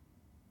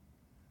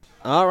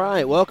All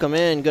right, welcome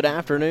in. Good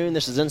afternoon.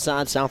 This is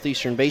Inside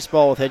Southeastern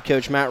Baseball with head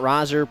coach Matt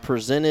Reiser,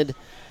 presented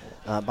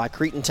by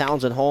Cretan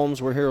Townsend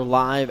Homes. We're here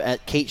live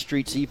at Kate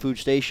Street Seafood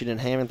Station in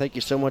Hammond. Thank you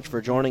so much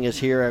for joining us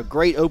here. A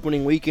great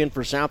opening weekend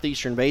for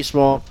Southeastern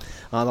Baseball.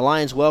 The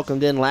Lions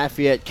welcomed in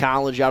Lafayette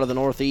College out of the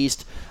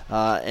Northeast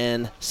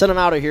and sent them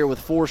out of here with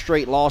 4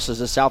 straight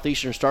losses as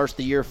Southeastern starts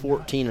the year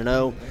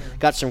 14-0.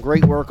 Got some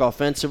great work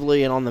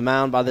offensively and on the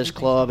mound by this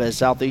club as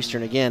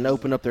Southeastern, again,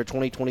 opened up their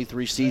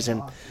 2023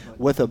 season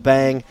with a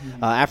bang.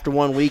 After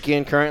one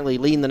weekend, currently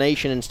leading the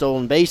nation in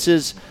stolen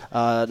bases,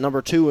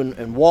 number 2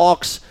 in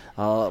walks,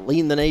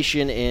 leading the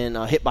nation in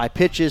hit by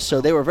pitches. So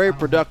they were very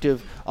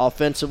productive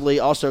offensively.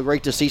 Also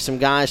great to see some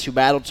guys who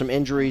battled some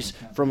injuries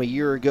from a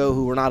year ago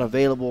who were not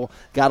available,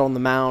 got on the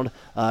mound,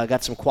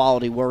 got some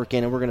quality work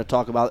in, and we're going to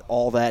talk about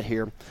all that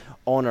here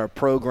on our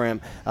program.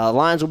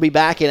 Lions will be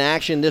back in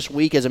action this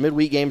week as the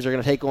midweek games are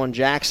going to take on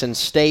Jackson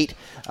State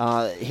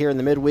here in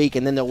the midweek,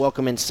 and then they'll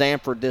welcome in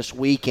Samford this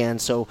weekend.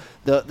 So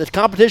the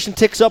competition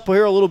ticks up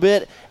here a little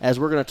bit as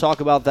we're going to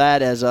talk about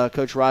that as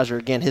Coach Reiser,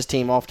 again, his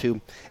team off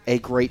to a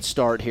great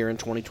start here in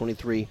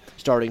 2023,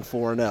 starting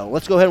 4-0.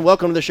 Let's go ahead and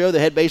welcome to the show the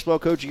head baseball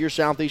coach of your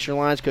Southeastern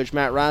Lions, Coach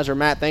Matt Reiser.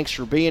 Matt, thanks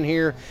for being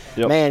here.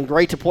 Yep. Man,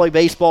 great to play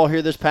baseball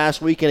here this past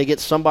weekend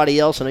against somebody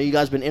else. I know you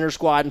guys have been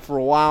inter-squadding for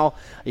a while.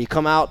 You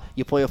come out,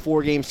 you play a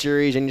 4-game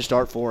series, and you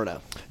start 4-0.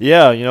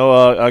 Yeah,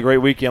 a great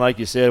weekend, like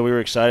you said. We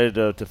were excited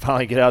to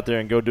finally get out there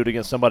and go do it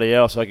against somebody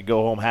else so I could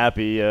go home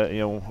happy, at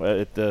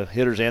the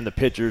hitters and the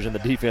pitchers and the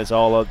defense,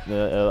 all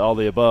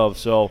the above.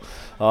 So,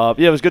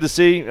 it was good to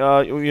see.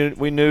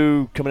 We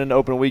knew coming into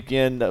open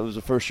weekend that was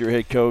the first-year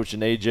head coach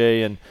and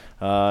AJ, and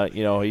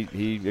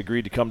he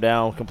agreed to come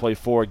down, come play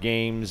 4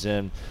 games,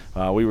 and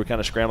we were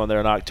kind of scrambling there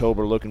in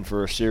October looking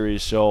for a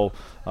series. So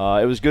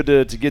it was good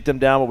to get them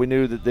down, but we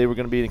knew that they were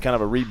going to be in kind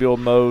of a rebuild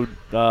mode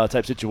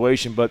type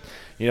situation. But,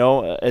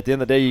 at the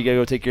end of the day, you got to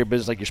go take care of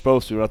business like you're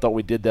supposed to, and I thought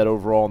we did that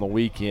overall on the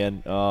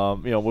weekend.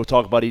 We'll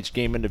talk about each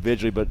game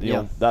individually, but,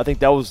 I think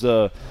that was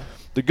the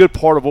good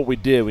part of what we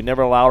did. We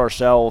never allowed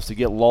ourselves to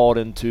get lulled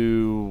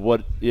into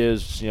what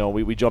is,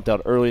 we jumped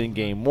out early in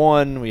game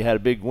 1. We had a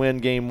big win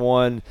game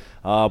 1.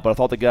 But I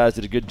thought the guys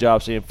did a good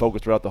job staying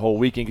focused throughout the whole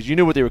weekend because you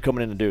knew what they were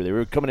coming in to do. They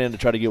were coming in to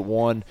try to get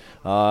one.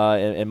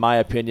 In my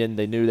opinion,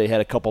 they knew they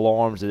had a couple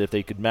arms that if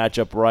they could match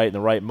up right in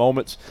the right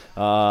moments,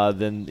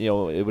 then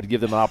it would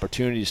give them an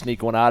opportunity to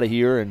sneak one out of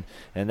here, and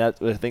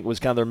that I think was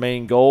kind of their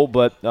main goal.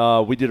 But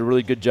we did a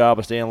really good job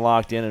of staying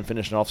locked in and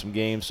finishing off some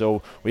games.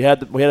 So we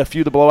had a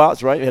few of the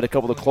blowouts, right? We had a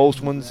couple of the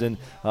close ones, and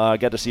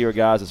got to see our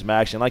guys in some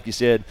action. Like you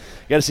said,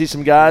 got to see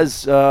some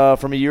guys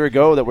from a year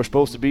ago that were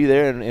supposed to be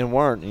there and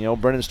weren't.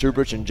 Brendan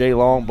Stubrich and Jay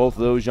Long, both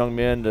of those young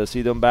men, to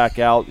see them back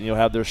out,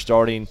 have their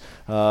starting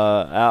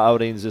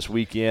outings this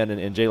weekend,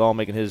 and Jay Long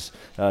making his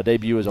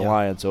debut as a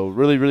Lion. So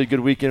really, really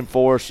good weekend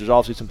for us. There's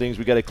obviously some things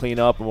we got to clean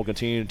up, and we'll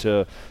continue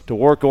to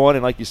work on.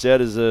 And like you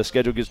said, as the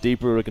schedule gets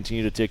deeper, it'll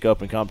continue to tick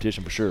up in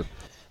competition for sure.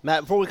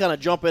 Matt, before we kind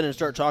of jump in and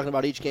start talking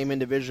about each game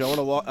individually,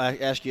 I want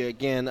to ask you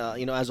again,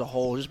 as a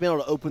whole, just being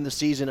able to open the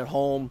season at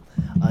home,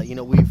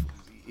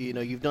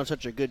 you've done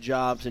such a good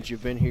job since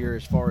you've been here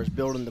as far as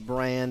building the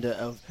brand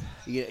of,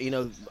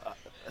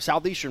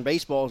 Southeastern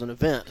baseball is an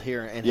event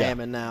here in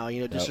Hammond now.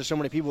 There's so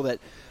many people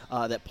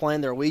that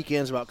plan their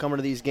weekends about coming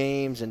to these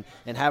games and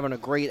having a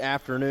great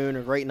afternoon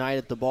or great night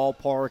at the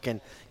ballpark. And,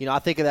 I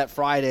think of that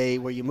Friday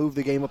where you move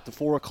the game up to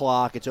 4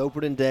 o'clock. It's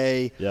opening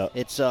day. Yep.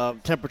 It's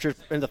temperatures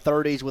in the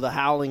 30s with a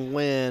howling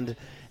wind.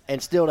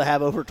 And still to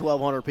have over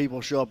 1,200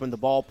 people show up in the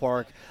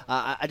ballpark,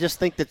 I just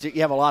think that you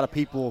have a lot of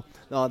people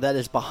that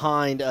is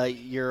behind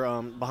your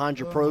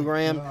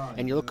program.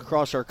 And you look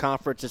across our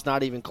conference, it's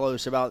not even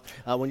close. About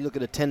when you look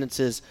at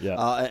attendances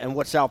and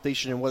what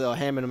Southeastern and what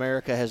Hammond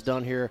America has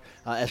done here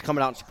as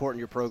coming out and supporting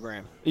your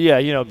program.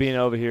 Yeah, being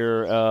over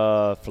here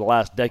for the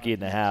last decade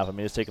and a half,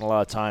 it's taken a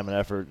lot of time and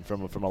effort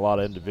from a lot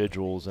of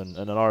individuals,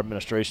 and our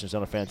administration has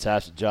done a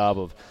fantastic job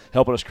of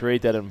helping us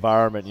create that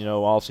environment.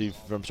 Obviously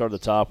from start to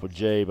top with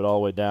Jay, but all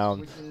the way down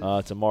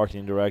to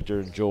marketing director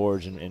and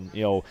George, and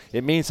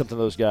it means something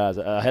to those guys.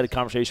 I had a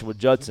conversation with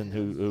Judson,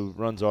 who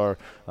runs our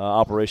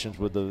operations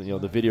with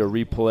the video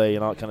replay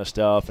and all that kind of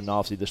stuff, and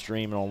obviously the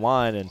stream and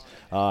online.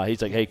 And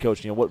he's like, "Hey,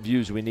 Coach, what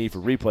views do we need for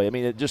replay?"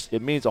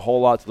 It means a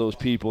whole lot to those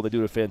people. They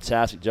do a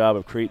fantastic job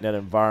of creating that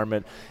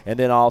environment, and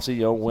then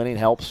obviously winning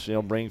helps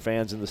bring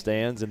fans in the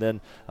stands, and then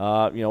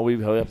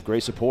we have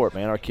great support.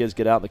 Man, our kids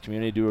get out in the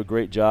community, do a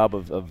great job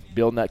of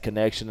building that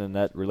connection and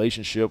that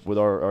relationship with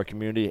our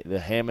community. The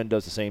Hammond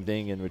does the same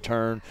thing in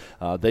return.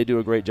 They do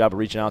a great job of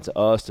reaching out to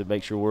us to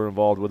make sure we're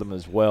involved with them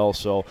as well.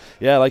 So,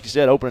 yeah, like you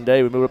said, opening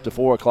day, we moved up to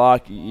 4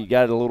 o'clock. You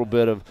got a little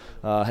bit of,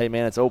 hey,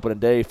 man, it's opening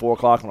day, 4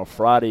 o'clock on a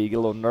Friday. You get a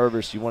little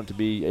nervous. You want it to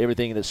be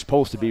everything that's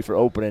supposed to be for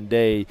opening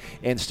day,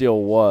 and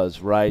still was,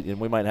 right? And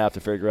we might have to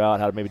figure out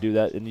how to maybe do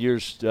that in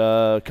years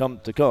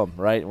come,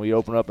 right? And we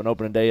open up an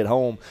opening day at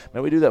home.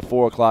 Man, we do that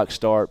 4 o'clock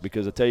start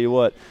because I tell you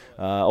what,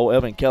 old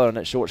Evan Keller in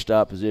that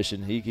shortstop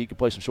position, he can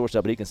play some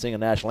shortstop, but he can sing a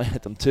national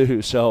anthem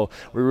too. So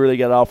we really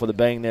got off with a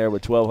bang there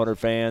with 1,200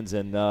 fans,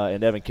 and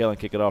Evan Keller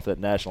kick it off that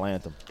national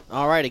anthem.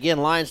 All right, again,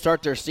 Lions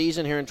start their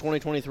season here in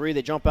 2023.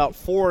 They jump out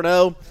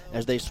 4-0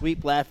 as they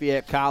sweep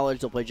Lafayette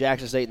College. They'll play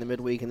Jackson State in the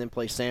midweek and then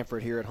play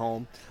Samford here at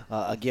home,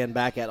 again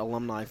back at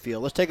Alumni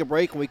Field. Let's take a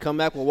break. When we come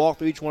back, we'll walk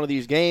through each one of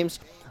these games.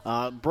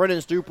 Brennan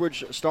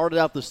Stupridge started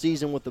out the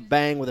season with a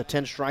bang with a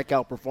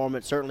 10-strikeout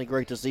performance. Certainly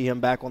great to see him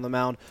back on the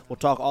mound. We'll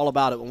talk all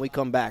about it when we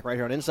come back right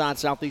here on Inside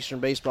Southeastern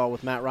Baseball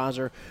with Matt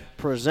Reiser,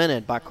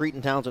 presented by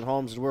Cretin Townsend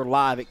Homes, as we're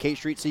live at K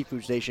Street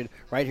Seafood Station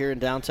right here in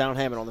downtown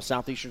Hammond on the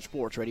Southeastern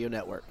Sports Radio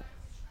Network.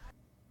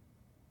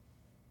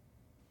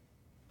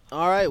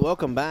 All right,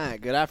 welcome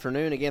back. Good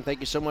afternoon. Again, thank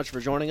you so much for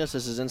joining us.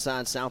 This is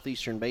Inside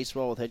Southeastern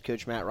Baseball with head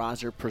coach Matt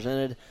Reiser,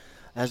 presented,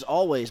 as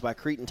always, by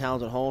Cretin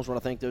Townsend Homes. I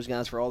want to thank those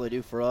guys for all they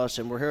do for us.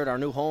 And we're here at our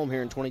new home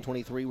here in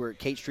 2023. We're at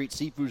Kate Street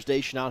Seafood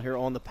Station out here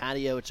on the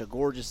patio. It's a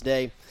gorgeous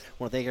day. I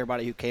want to thank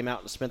everybody who came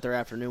out and spent their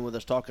afternoon with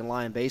us talking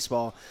Lion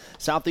baseball.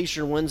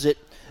 Southeastern wins it.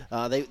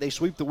 They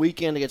sweep the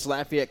weekend against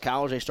Lafayette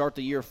College. They start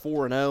the year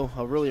 4-0,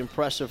 a really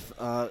impressive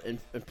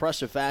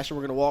fashion.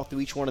 We're going to walk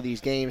through each one of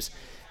these games.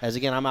 As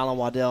again, I'm Alan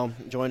Waddell,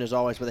 joined as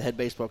always by the head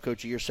baseball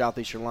coach of your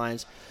Southeastern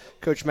Lions,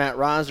 Coach Matt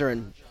Reiser.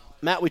 And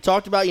Matt, we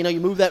talked about, you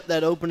moved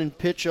that opening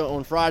pitch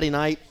on Friday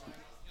night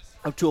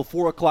up to a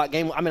 4 o'clock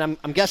game. I mean,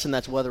 I'm guessing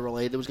that's weather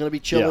related. It was going to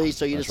be chilly,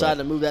 so you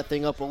decided to move that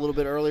thing up a little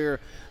bit earlier,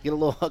 get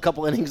a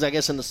couple innings, I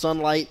guess, in the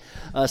sunlight,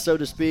 so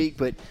to speak.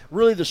 But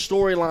really, the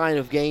storyline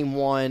of Game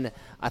 1,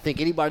 I think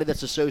anybody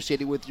that's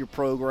associated with your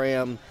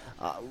program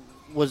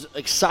was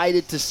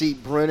excited to see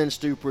Brennan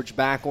Stupridge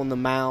back on the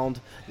mound.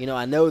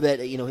 I know that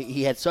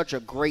he had such a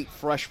great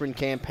freshman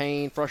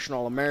campaign, freshman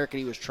All-American.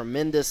 He was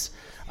tremendous.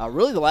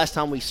 Really, the last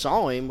time we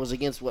saw him was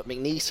against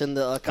McNeese in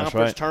the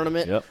conference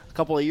tournament a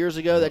couple of years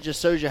ago. That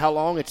just shows you how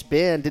long it's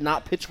been. Did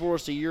not pitch for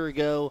us a year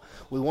ago.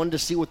 We wanted to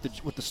see what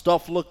the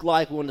stuff looked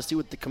like. We wanted to see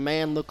what the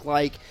command looked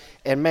like.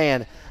 And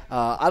man,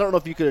 I don't know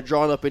if you could have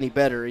drawn up any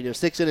better.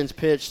 6 innings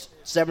pitched,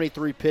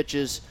 73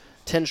 pitches.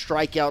 10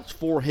 strikeouts,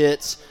 4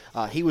 hits.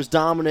 He was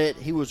dominant.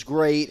 He was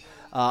great.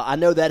 I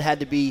know that had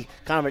to be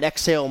kind of an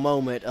exhale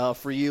moment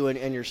for you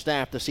and your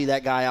staff to see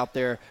that guy out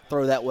there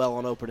throw that well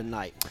on opening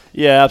night.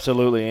 Yeah,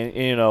 absolutely.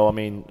 And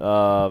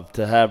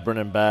to have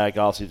Brennan back,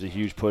 obviously, is a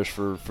huge push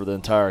for the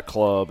entire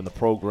club and the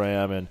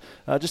program, and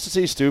just to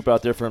see Stoop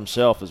out there for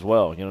himself as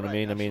well. You know what I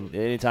mean? I mean,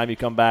 anytime you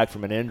come back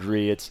from an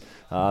injury, it's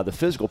the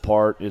physical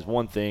part is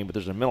one thing, but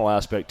there's a mental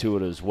aspect to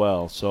it as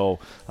well. So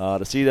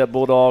to see that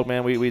Bulldog,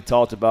 man, we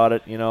talked about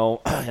it, in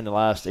the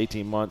last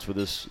 18 months with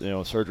this,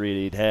 surgery that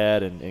he'd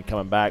had and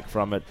coming back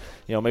from it.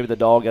 Maybe the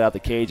dog got out the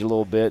cage a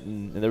little bit,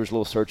 and there was a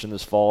little searching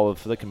this fall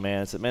for the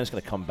command. Said, man, it's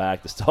going to come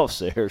back. The stuff's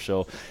there.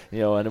 So,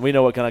 and we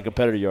know what kind of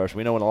competitor you are. So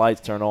we know when the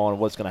lights turn on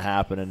and what's going to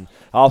happen. And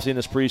obviously in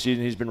this preseason,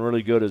 he's been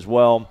really good as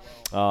well.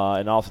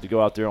 And also to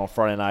go out there on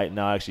Friday night and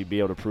now actually be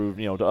able to prove,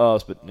 to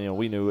us, but,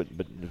 we knew it,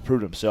 but to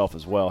prove to himself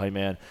as well. Hey,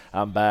 man,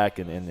 I'm back,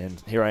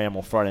 and here I am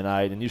on Friday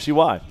night. And you see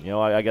why.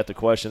 I got the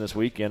question this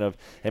weekend of,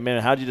 hey,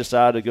 man, how did you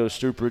decide to go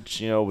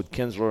Stupridge, with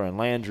Kinsler and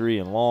Landry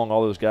and Long,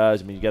 all those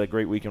guys? I mean, you got a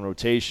great weekend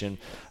rotation.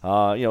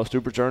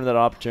 Stupridge earned that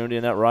opportunity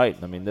and that right.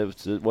 I mean,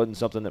 it wasn't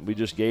something that we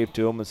just gave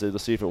to him and said,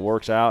 let's see if it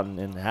works out and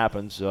it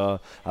happens. I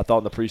thought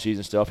in the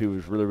preseason stuff he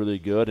was really, really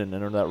good and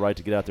earned that right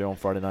to get out there on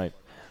Friday night.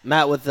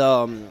 Matt, with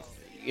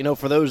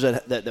for those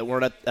that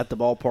weren't at the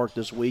ballpark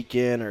this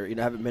weekend or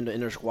haven't been to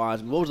inter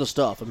squads, what was the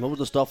stuff? I mean, what was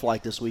the stuff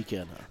like this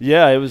weekend?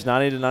 Yeah, it was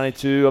 90 to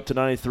 92, up to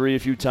 93 a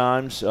few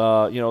times.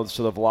 So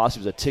the velocity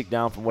was a tick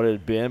down from what it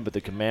had been, but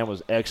the command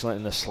was excellent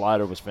and the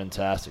slider was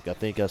fantastic. I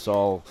think I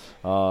saw,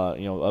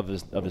 of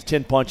his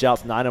 10 punch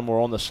outs, 9 of them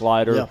were on the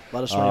slider. Yeah, a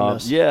lot of swing and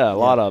miss. Yeah, a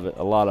lot of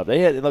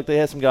it. They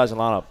had some guys in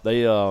lineup.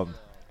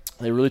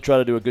 They really try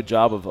to do a good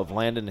job of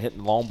landing and hitting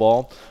the long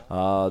ball.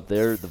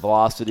 The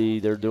velocity,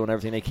 they're doing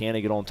everything they can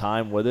to get on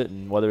time with it.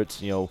 And whether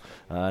it's,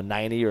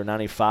 90 or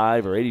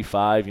 95 or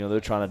 85, they're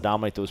trying to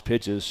dominate those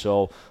pitches.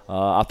 So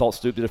I thought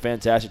Stoop did a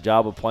fantastic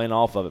job of playing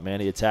off of it, man.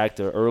 He attacked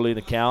early in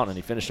the count, and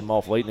he finished him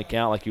off late in the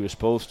count like he was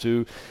supposed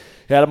to.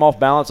 Had him off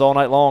balance all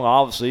night long,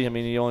 obviously. I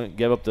mean, he only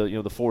gave up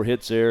the 4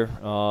 hits there.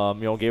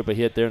 Gave up a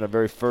hit there in the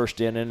very first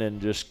inning and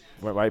just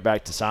went right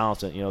back to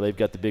silence. And, they've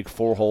got the big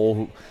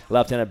 4-hole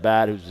left-handed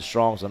bat who's as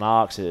strong as an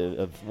ox,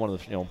 of one of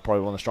the,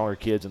 probably one of the stronger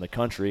kids in the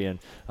country, and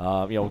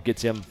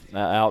gets him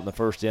out in the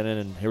first inning.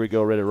 And here we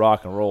go, ready to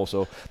rock and roll.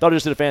 So I thought he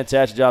just did a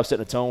fantastic job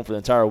setting the tone for the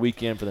entire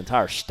weekend, for the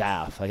entire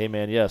staff. Like, hey,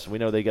 man, yes, we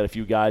know they got a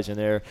few guys in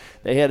there.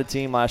 They had a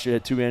team last year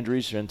that had 2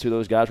 injuries, and 2 of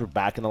those guys were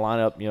back in the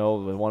lineup.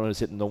 One was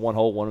hitting the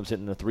 1-hole, one was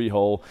hitting the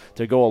 3-hole.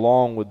 To go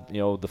along with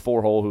the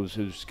 4-hole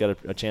who's got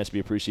a chance to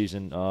be a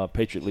preseason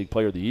Patriot League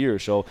Player of the Year.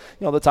 So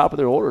the top of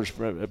their order is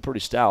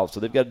pretty stout. So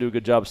they've got to do a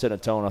good job of setting a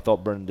tone. I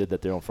thought Brennan did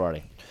that there on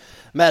Friday.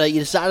 Matt,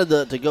 you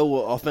decided to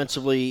go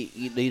offensively.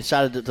 You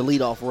decided to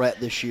lead off Rhett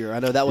this year. I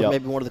know that was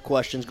maybe one of the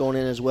questions going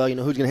in as well. Who's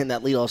going to hit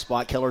that leadoff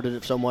spot? Keller did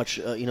it so much,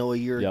 a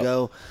year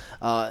ago.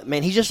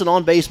 Man, he's just an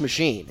on-base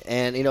machine.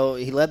 And,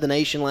 he led the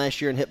nation last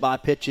year in hit by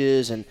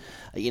pitches. And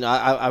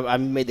I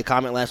made the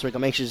comment last week.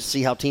 I'm anxious to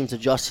see how teams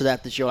adjust to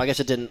that this year. I guess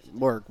it didn't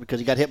work because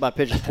he got hit by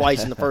pitches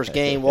twice in the first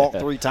game, walked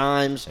 3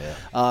 times,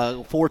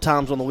 4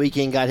 times on the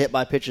weekend, got hit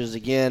by pitches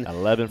again.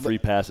 11 free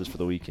passes for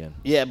the weekend.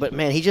 Yeah, but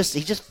man, he's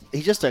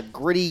just a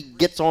gritty,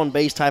 gets on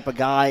base type of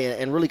guy,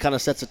 and really kind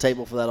of sets the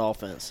table for that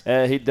offense.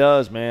 He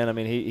does, man. I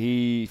mean,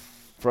 he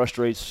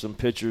frustrates some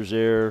pitchers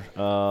there,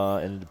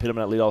 and to put him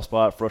in that leadoff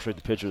spot, frustrate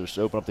the pitchers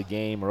to open up the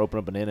game or open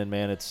up an inning,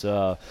 man. It's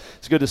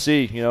good to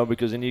see,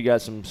 because then you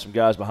got some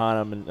guys behind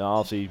him, and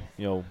obviously,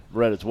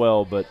 Red as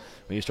well. But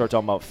when you start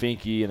talking about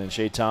Finke and then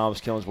Shea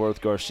Thomas,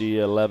 Killingsworth,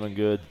 Garcia, 11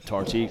 good,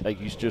 Tartique,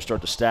 like you just start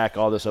to stack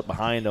all this up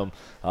behind them.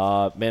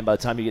 Man, by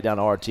the time you get down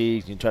to RT,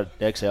 you can try to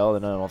exhale,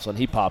 and then all of a sudden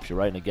he pops you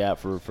right in the gap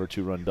for a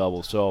 2-run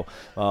double. So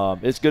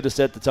it's good to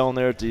set the tone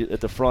there at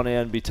the front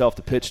end, be tough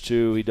to pitch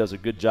to. He does a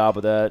good job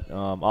of that.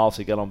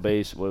 Obviously got on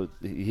base.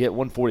 He hit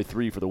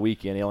 143 for the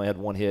weekend. He only had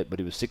 1 hit, but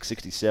he was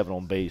 667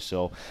 on base.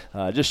 So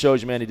it just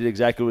shows you, man, he did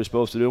exactly what he was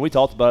supposed to do. And we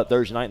talked about it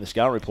Thursday night in the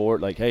scouting report,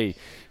 like, hey,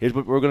 here's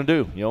what we're going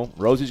to do.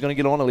 Rosie's going to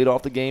get on and lead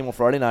off the game on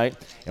Friday night,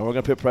 and we're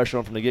going to put pressure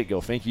on from the get-go.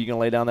 Finke, you're going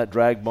to lay down that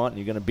drag bunt, and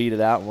you're going to beat it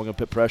out, and we're going to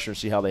put pressure and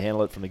see how they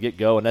handle it from the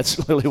get-go. And that's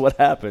literally what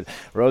happened.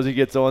 Rosie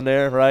gets on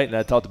there, right? And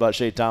I talked about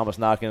Shea Thomas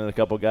knocking in a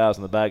couple of guys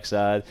on the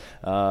backside.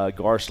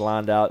 Garce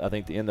lined out, I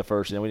think, the end of the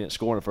first inning. We didn't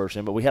score in the first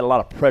inning, but we had a lot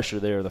of pressure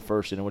there in the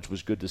first inning, which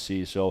was good to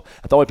see. So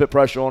I thought we put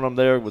pressure on them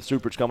there with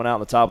Superich coming out in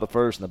the top of the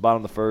first and the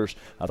bottom of the first.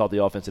 I thought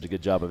the offense did a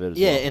good job of it as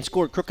well. Yeah, and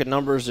scored crooked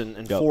numbers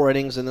in 4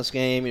 innings in this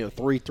game.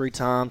 3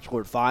 times,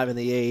 scored 5 in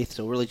the 8th.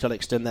 So really trying to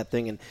extend that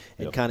thing and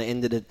kind of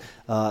ended it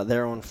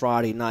there on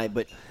Friday night.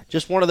 But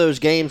just one of those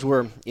games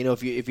where,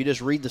 if you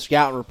just read the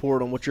scouting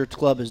report on what your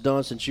club has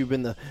done since you've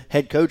been the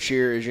head coach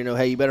here is,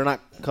 hey, you better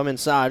not come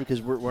inside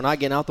because we're not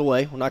getting out the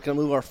way. We're not going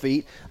to move our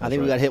feet. I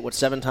think we got hit,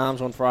 7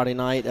 times on Friday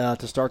night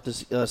to start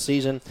this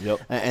season. Yep.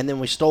 And then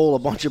we stole a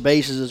bunch of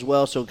bases as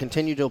well, so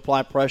continue to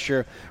apply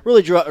pressure.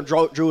 Really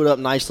drew it up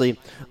nicely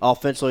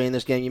offensively in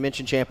this game. You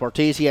mentioned Champ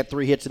Ortiz. He had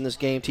 3 hits in this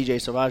game. TJ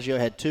Salvaggio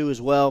had 2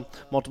 as well.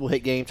 Multiple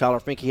hit game. Tyler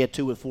Finke had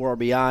 2 with 4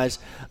 RBIs.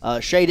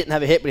 Shea didn't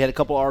have a hit, but he had a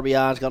couple of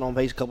RBIs, got on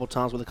base a couple of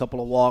times with a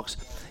couple of walks.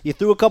 You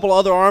threw a couple of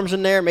other arms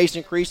in there,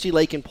 Mason Creasy,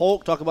 Lakin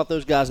Polk. Talk about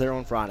those guys there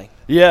on Friday.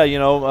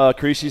 Yeah,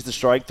 Creasy's the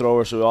strike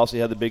thrower, so we also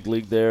had the big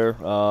league there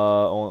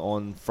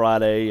on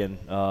Friday. And,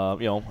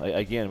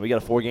 again, we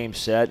got a 4-game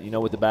set. You know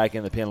what the back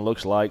end of the pen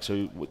looks like.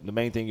 So the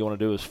main thing you want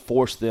to do is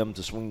force them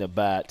to swing the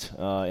bat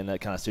in that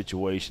kind of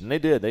situation. And they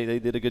did. They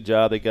did a good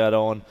job. They got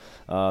on.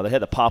 They had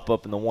to pop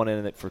up in the 1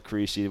 inning for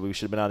Creasy. We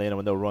should have been out of the inning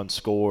when no runs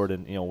scored,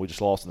 and, we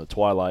just lost in the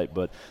twilight.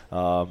 But,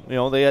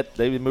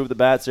 they moved the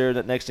bats there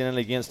that next inning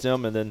against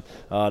him. And then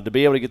to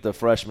be able to get the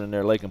freshman in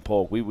there, Lakin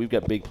Polk, we've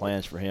got big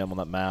plans for him on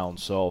that mound.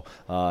 So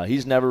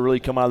he's never really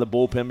come out of the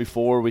bullpen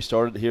before. We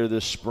started here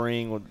this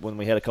spring when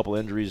we had a couple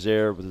injuries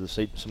there with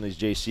some of these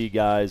JC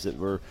guys that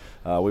were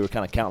we were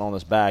kind of counting on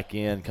this back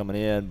end coming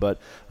in. But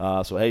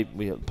hey,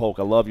 Polk,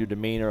 I love your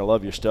demeanor. I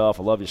love your stuff.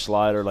 I love your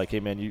slider. Like, hey,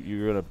 man,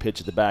 you're going to pitch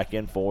at the back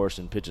end for us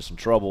and pitch us some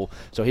trouble.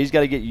 So he's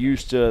got to get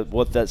used to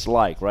what that's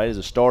like, right? As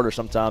a starter,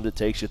 sometimes it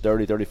takes you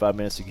 30, 35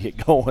 minutes to get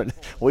going.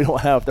 We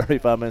don't have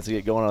 35 minutes to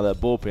get going out of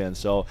that bullpen.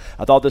 So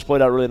I thought this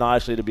played out really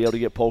nicely to be able to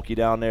get Polky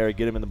down there,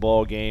 get him in the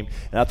ball game.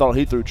 And I thought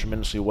he threw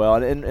tremendously well.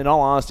 And in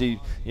all honesty,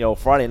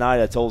 Friday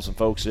night I told some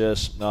folks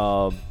this.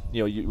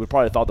 You would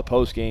probably thought the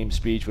post-game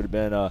speech would have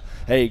been,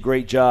 hey,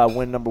 great job,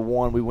 win number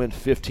 1, we win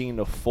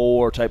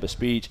 15-4 type of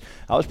speech.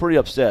 I was pretty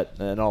upset,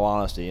 in all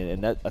honesty,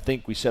 and that, I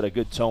think we set a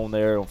good tone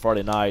there on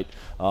Friday night.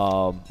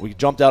 We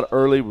jumped out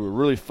early. We were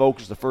really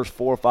focused the first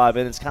 4 or 5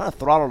 innings, kind of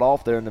throttled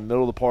off there in the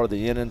middle of the part of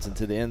the innings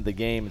until the end of the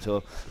game until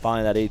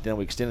finally that 8th inning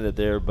we extended it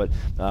there. But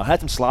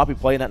had some sloppy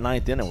play in that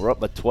 9th inning. We're up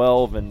by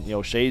 12,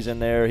 and, Shea's in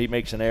there. He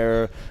makes an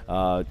error.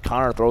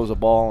 Connor throws a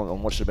ball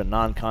on what should have been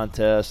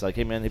non-contest. Like,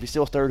 hey, man, if he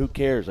steals third, who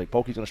cares? Like,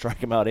 Polky's going to strike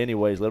him out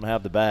anyways, let him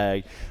have the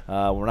bag.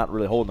 We're not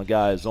really holding the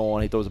guys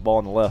on. He throws the ball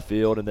in the left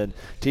field, and then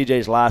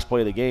TJ's last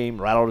play of the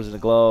game, rattled it in the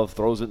glove,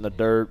 throws it in the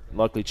dirt.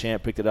 Luckily,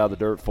 Champ picked it out of the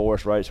dirt for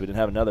us, right, so we didn't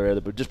have another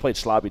error, but just played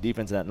sloppy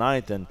defense in that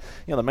 9th. And,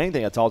 the main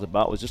thing I talked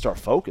about was just our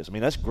focus. I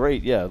mean, that's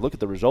great. Yeah, look at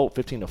the result,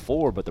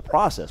 15-4, but the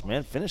process,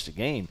 man, finish the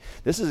game.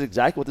 This is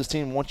exactly what this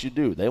team wants you to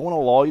do. They want to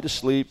lull you to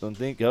sleep and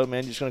think, oh,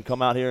 man, you're just going to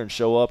come out here and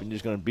show up and you're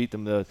just going to beat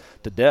them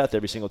to death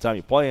every single time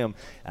you play them.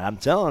 And I'm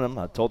telling them,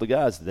 I told the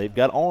guys, they've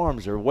got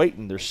arms. They're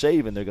waiting. They're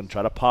saving. They're going to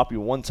try to pop you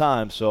one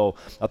time. So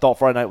I thought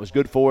Friday night was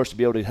good for us to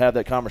be able to have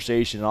that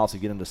conversation and also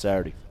get into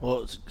Saturday.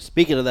 Well,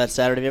 speaking of that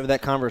Saturday, maybe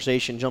that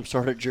conversation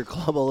jump-started your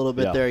club a little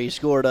bit there. You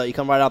scored. You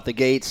come right out the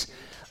gates.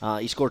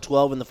 You scored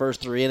 12 in the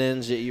first 3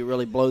 innings. You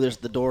really blow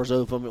the doors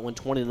open. It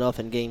went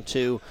 20-0 game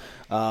 2.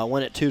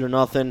 Went at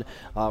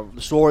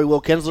 2-0. Story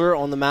Will Kinsler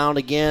on the mound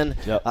again.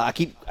 Yep. I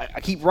keep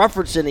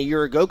referencing a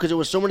year ago because there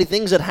was so many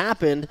things that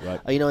happened.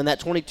 Right. In that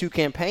 22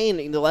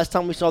 campaign. The last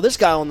time we saw this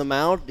guy on the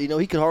mound, he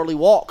could hardly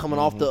walk coming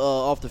off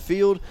the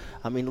field.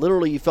 I mean,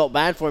 literally, you felt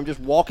bad for him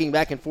just walking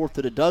back and forth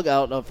to the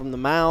dugout from the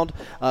mound.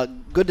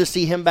 Good to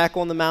see him back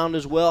on the mound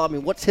as well. I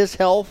mean, what's his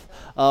health?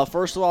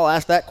 First of all,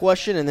 ask that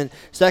question, and then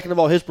second of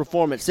all, his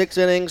performance. 6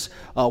 innings,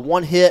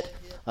 1 hit.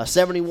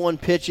 71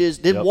 pitches,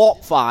 did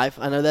walk 5.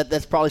 I know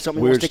that's probably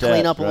something he wants to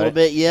clean up a little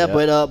bit. Yeah,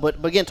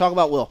 but again, talk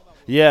about Will.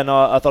 Yeah,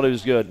 no, I thought he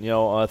was good.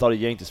 I thought he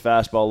yanked his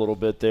fastball a little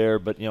bit there,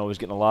 but he was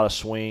getting a lot of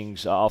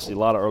swings, obviously a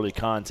lot of early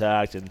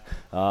contact, and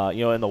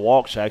and the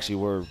walks actually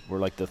were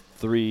like the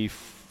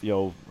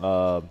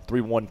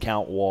 3-1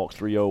 count walks,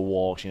 3-0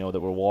 walks, that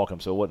were walking,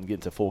 so it wasn't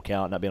getting to full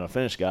count, not being on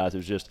finish guys. It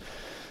was just,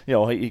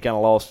 he kind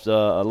of lost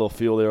a little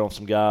feel there on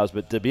some guys.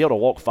 But to be able to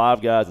walk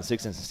 5 guys in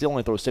 6 innings and still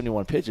only throw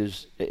 71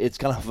 pitches, it's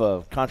kind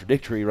of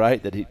contradictory,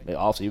 right? That he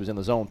was in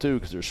the zone too,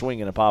 because they're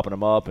swinging and popping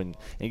them up and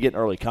getting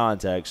early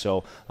contact.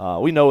 So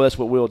we know that's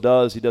what Will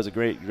does. He does a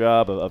great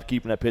job of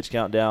keeping that pitch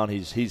count down.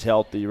 He's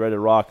healthy, ready to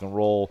rock and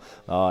roll.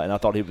 And I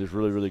thought he was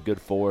really, really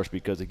good for us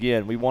because,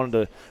 again, we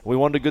wanted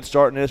a good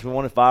start in this. We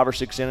wanted 5 or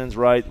 6 innings,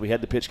 right? We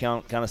had the pitch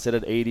count kind of set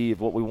at 80 of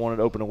what we wanted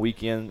to open a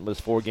weekend. Was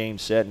 4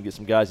 games set and get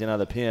some guys in out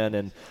of the pen.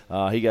 And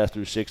he got us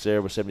through 6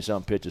 there with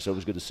 70-something pitches, so it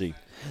was good to see.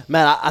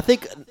 Matt, I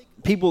think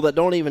people that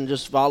don't even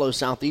just follow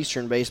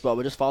Southeastern baseball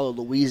but just follow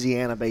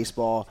Louisiana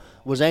baseball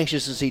was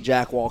anxious to see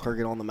Jack Walker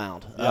get on the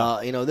mound.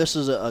 Yeah. This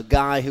is a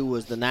guy who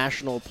was the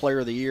National Player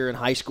of the Year in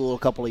high school a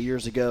couple of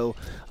years ago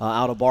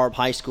out of Barb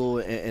High School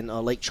in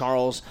Lake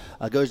Charles.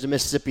 Goes to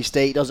Mississippi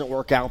State, doesn't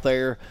work out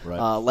there.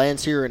 Right.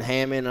 Lands here in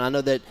Hammond. And I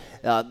know that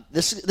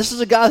this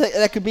is a guy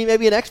that could be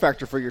maybe an X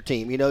factor for your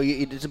team.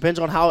 It depends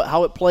on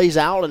how it plays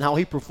out and how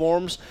he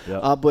performs.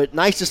 Yep. But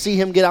nice to see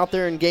him get out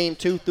there in Game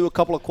 2, threw a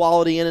couple of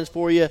quality innings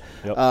for you.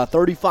 Yep.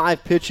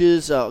 35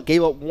 pitches,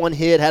 gave up 1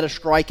 hit, had a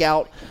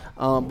strikeout.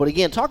 But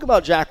again, talk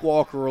about Jack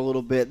Walker a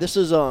little bit. This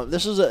is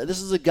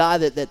a guy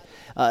that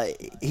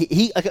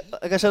he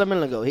like I said a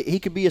minute ago, he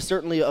could be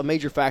certainly a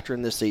major factor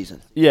in this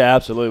season. Yeah,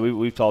 absolutely.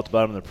 We've talked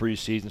about him in the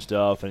preseason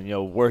stuff,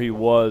 and where he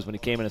was when he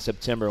came in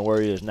September and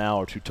where he is now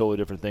are 2 totally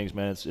different things,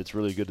 man. It's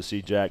really good to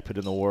see Jack put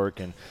in the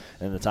work and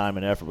the time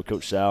and effort with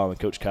Coach Sal and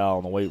Coach Kyle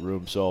in the weight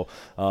room. So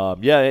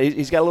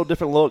he's got a little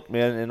different look,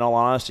 man. In all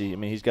honesty, I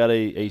mean, he's got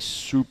a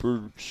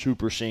super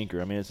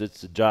sinker. I mean,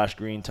 it's a Josh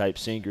Green type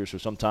sinker. So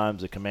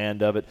sometimes the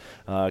command of it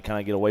kind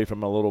of get away from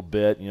him a little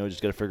bit.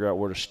 Just got to figure out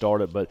where to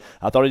start it. But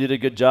I thought he did a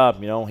good job.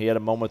 He had a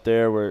moment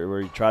there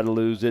where he tried to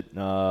lose it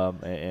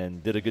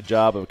and did a good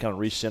job of kind of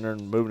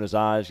recentering, moving his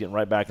eyes, getting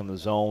right back in the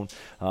zone.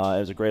 It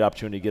was a great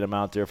opportunity to get him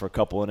out there for a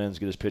couple innings,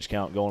 get his pitch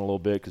count going a little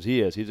bit because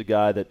he's a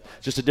guy that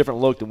just a different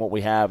look than what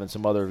we have and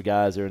some other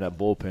guys there in that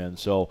bullpen.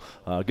 So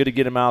good to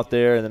get him out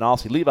there. And then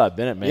also Levi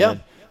Bennett, man. Yeah.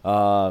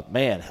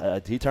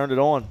 He turned it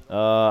on.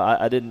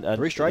 I didn't.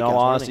 3 strikeouts. In all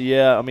honesty,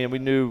 yeah. I mean, we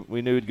knew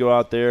he'd go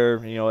out there,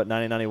 at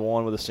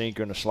 90-91 with a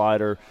sinker and a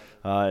slider,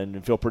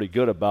 and feel pretty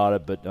good about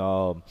it. But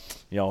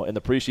in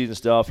the preseason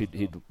stuff,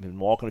 he'd been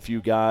walking a few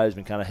guys,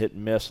 been kind of hit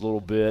and miss a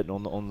little bit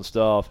on the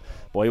stuff.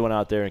 Boy, he went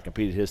out there and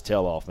competed his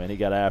tail off, man. He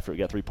got after it,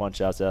 got 3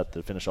 punch-outs out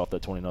to finish off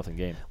that 20-0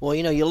 game. Well,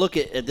 you look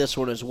at this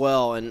one as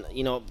well, and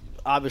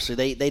obviously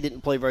they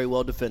didn't play very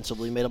well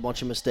defensively, made a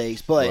bunch of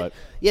mistakes, but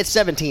he had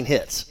 17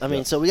 hits. I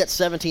mean, so we got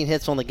 17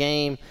 hits on the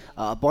game,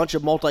 a bunch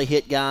of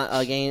multi-hit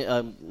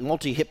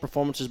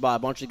performances by a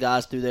bunch of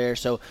guys through there.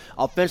 So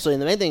offensively,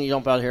 and the main thing you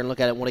jump out here and look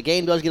at it, when a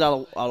game does get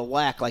out of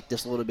whack like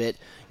this a little bit,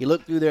 you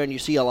look through there and you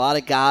see a lot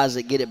of guys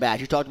that get it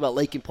back. You talked about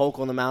Lakin Polk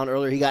on the mound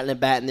earlier. He got in at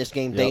bat in this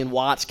game. Yep. Dane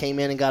Watts came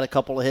in and got a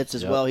couple of hits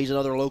as well. He's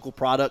another local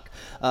product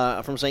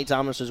from St.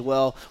 Thomas as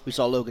well. We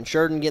saw Logan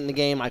Sheridan get in the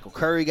game. Michael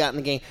Curry got in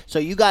the game. So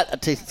you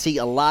got to see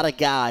a lot of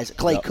guys.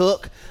 Clay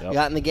Cook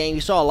got in the game.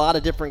 You saw a lot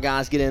of different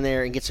guys get in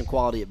there and get some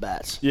quality at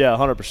bats. Yeah,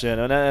 100%.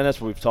 And that's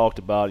what we've talked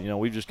about.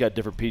 We've just got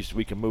different pieces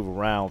we can move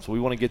around. So we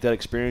want to get that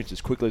experience as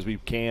quickly as we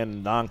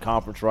can,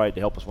 non-conference, right, to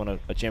help us win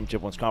a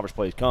championship once conference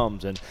play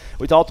comes. And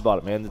we talked about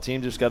it, man. The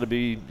team just got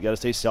to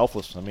stay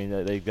selfless. I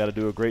mean, they've got to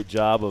do a great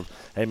job of,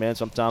 hey, man,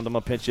 sometimes I'm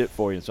going to pinch hit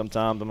for you, and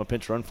sometimes I'm going to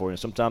pinch run for you, and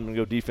sometimes I'm going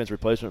to go defense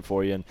replacement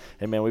for you. And,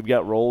 hey, man, we've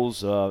got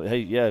roles. Hey,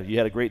 yeah, you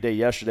had a great day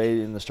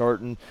yesterday in the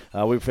starting.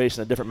 We were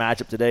facing a different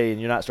matchup today, and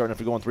you're not starting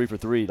after going 3 for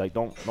 3. Like,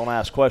 don't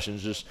ask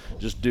questions.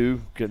 Just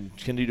do.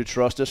 Continue to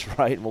trust us,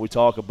 right, and what we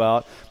talk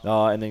about,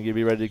 and then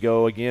be ready to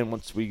go again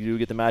once we do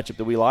get the matchup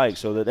that we like,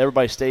 so that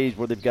everybody stays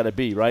where they've got to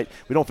be, right?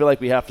 We don't feel like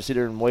we have to sit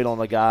here and wait on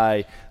the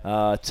guy,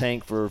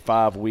 tank for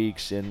 5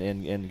 weeks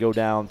and go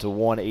down to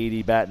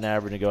 180 batting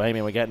average and go, hey,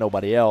 man, we got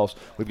nobody else.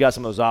 We've got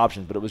some of those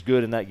options, but it was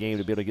good in that game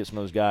to be able to get some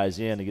of those guys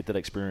in and get that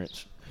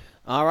experience.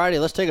 All righty,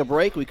 let's take a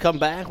break. We come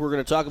back. We're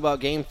going to talk about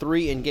Game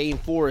 3 and Game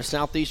 4 as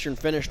Southeastern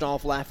finished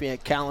off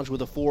Lafayette College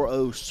with a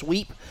 4-0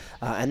 sweep.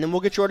 And then we'll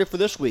get you ready for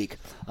this week.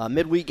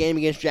 Midweek game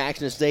against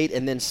Jackson State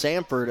and then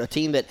Samford, a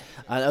team that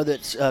I know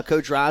that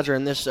Coach Reiser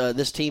and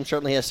this team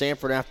certainly has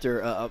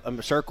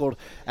Samford circled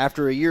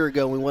after a year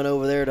ago. We went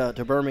over there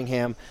to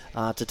Birmingham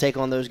to take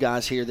on those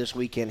guys here this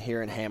weekend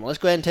here in Hammond. Let's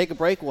go ahead and take a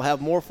break. We'll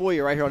have more for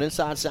you right here on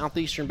Inside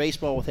Southeastern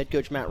Baseball with head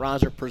coach Matt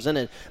Reiser,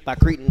 presented by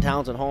Cretin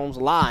Townsend Homes,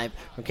 live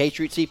from K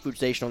Street Seafood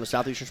Station on the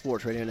Southeastern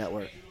Sports Radio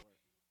Network.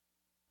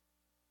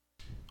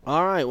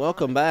 All right,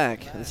 welcome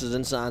back. This is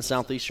Inside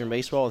Southeastern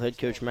Baseball with head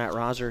coach Matt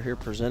Riser here,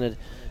 presented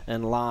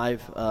and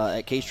live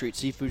at K Street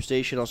Seafood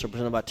Station, also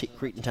presented by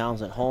Cretan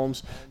Townsend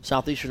Homes.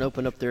 Southeastern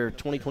opened up their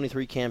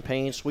 2023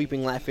 campaign,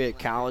 sweeping Lafayette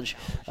College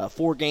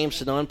 4 games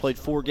to none. Played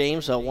 4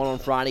 games, 1 on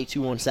Friday,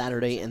 2 on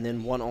Saturday, and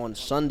then 1 on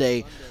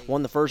Sunday.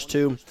 Won the first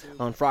 2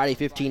 on Friday,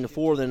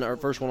 15-4. Then our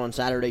first one on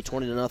Saturday,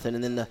 20-0.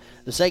 And then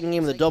the second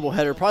game of the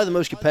doubleheader, probably the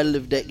most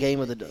competitive game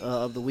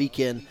of the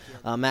weekend.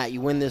 Matt, you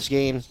win this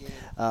game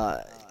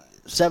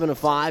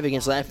 7-5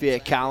 against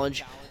Lafayette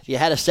College. You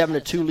had a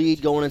 7-2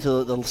 lead going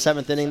into the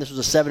 7th inning. This was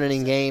a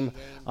 7-inning game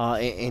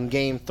in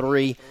Game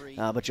 3,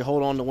 but you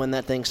hold on to win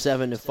that thing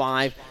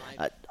 7-5.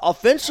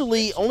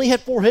 Offensively, only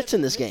had 4 hits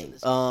in this game,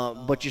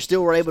 but you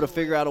still were able to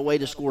figure out a way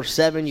to score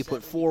 7. You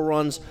put 4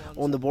 runs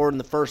on the board in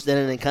the first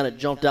inning and kind of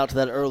jumped out to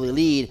that early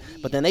lead.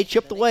 But then they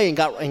chipped away and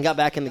got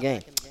back in the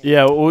game.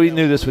 Yeah, well, we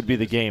knew this would be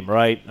the game,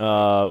 right?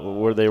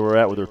 Where they were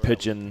at with their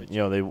pitching,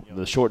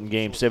 the shortened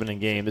game, 7-inning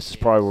game. This is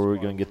probably where we're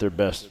going to get their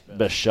best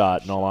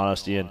shot, in all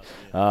honesty. And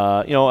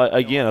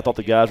again, I thought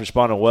the guys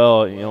responded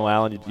well.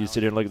 Alan, you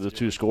sit here and look at the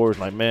 2 scores,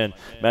 like, man,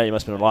 Matt, you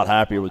must have been a lot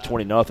happier with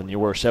 20-0. You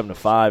were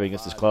 7-5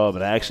 against this club,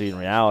 and actually, in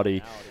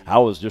reality, I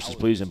was just as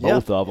pleased in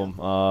both of them.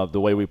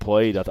 The way we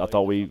played, I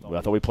thought we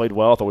played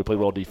well. I thought we played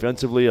well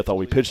defensively. I thought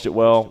we pitched it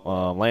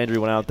well. Landry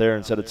went out there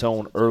and set a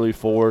tone early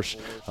for us.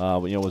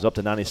 Was up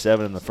to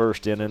 97 in the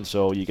first inning,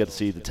 so you get to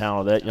see the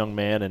talent of that young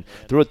man, and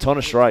threw a ton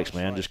of strikes,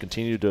 man. Just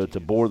continued to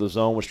bore the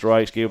zone with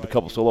strikes, gave up a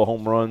couple solo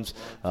home runs,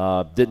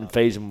 didn't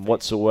phase him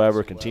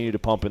whatsoever, continued to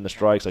pump in the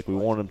strikes like we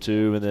wanted him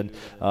to. And then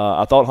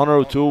I thought Hunter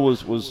O'Toole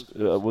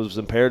was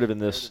imperative in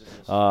this.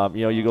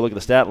 You go look at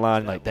the stat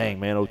line, like, dang,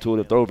 man, O'Toole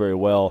didn't throw very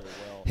well.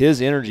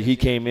 His energy, he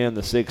came in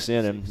the 6th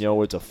inning,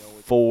 it's a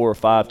 4 or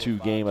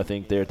 5-2 game, I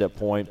think, there at that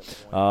point.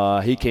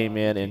 He came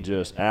in and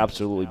just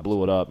absolutely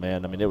blew it up,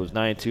 man. I mean, it was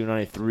 92,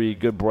 93,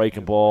 good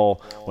breaking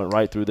ball, went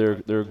right through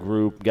their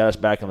group, got us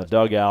back in the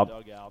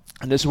dugout.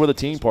 And this is where the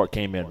team part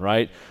came in,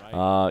 right?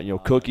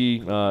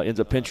 Cookie ends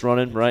up pinch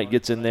running, right?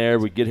 Gets in there.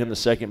 We get him to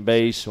second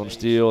base on a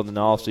steal, and then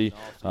obviously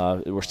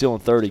we're still in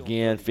third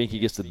again. Finke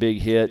gets the big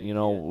hit.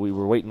 We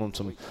were waiting on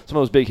some of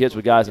those big hits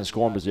with guys in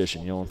scoring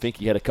position. And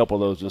Finke had a couple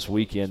of those this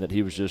weekend that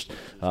he was just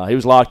he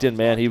was locked in,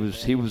 man. He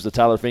was the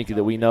Tyler Finke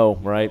that we know,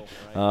 right,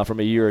 from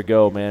a year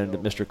ago, man.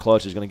 Mr.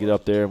 Clutch is going to get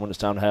up there, and when it's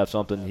time to have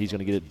something, he's going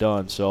to get it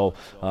done. So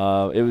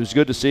it was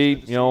good to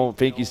see.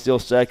 Finke's still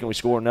second. We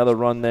scored another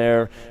run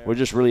there. We're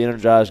just really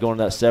energized going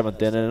to that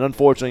 7th inning. And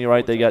unfortunately, you're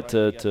right, they got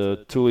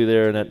to Thule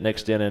there in that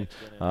next inning.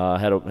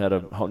 Had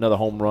another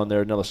home run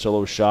there, another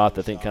solo shot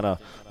that I think kind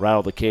of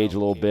rattled the cage a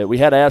little bit. We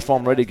had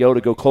Asphalt ready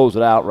to go close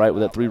it out, right,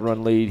 with that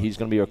 3-run lead. He's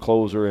going to be our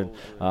closer,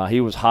 and he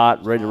was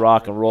hot, ready to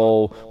rock and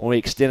roll. When we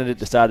extended it,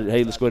 decided,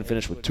 hey, let's go ahead and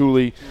finish with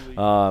Thule.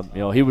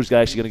 He was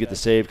actually going to get the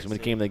save because when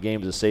he came to the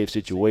game, it was a save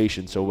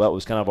situation. So that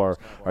was kind of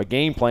our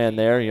game plan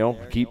there,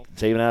 keep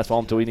saving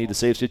Asphalt until we need the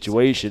save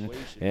situation.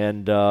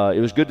 And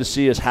it was good to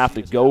see us have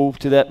to go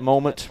to that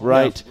moment,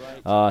 right?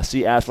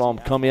 See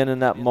Asphalt come in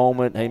that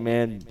moment. Hey,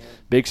 man,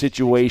 big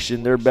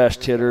situation, their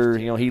best hitter,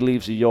 he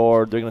leaves the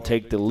yard, they're going to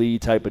take the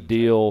lead type of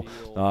deal.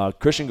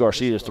 Christian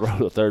Garcia's throw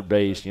to third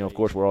base, of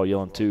course we're all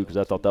yelling too because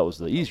I thought that was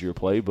the easier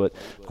play, but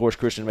of course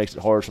Christian makes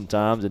it hard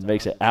sometimes and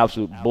makes an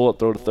absolute bullet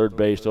throw to third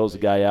base, throws the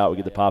guy out, we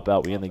get the pop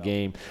out, we end the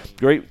game.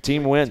 Great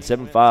team win,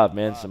 7-5,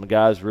 man. Some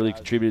guys really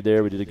contributed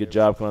there. We did a good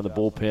job coming out of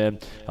the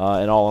bullpen,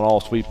 and all in all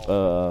sweep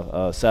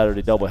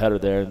Saturday doubleheader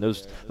there. And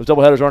those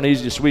doubleheaders aren't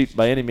easy to sweep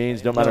by any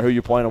means, no matter who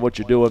you're playing or what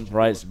you're doing,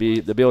 right? It's the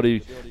ability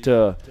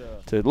to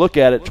look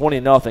at it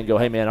 20-0 and go,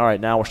 hey, man, all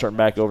right, now we're starting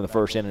back over in the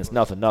first inning. It's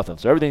 0-0.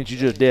 So everything that you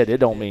just did, it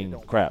don't mean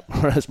crap.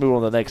 Let's move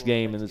on to the next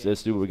game and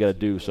let's do what we got to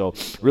do. So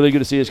really good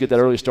to see us get that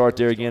early start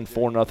there again,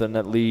 4-0 in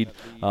that lead,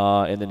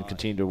 and then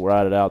continue to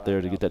ride it out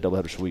there to get that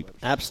doubleheader sweep.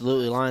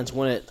 Absolutely. Lions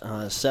win it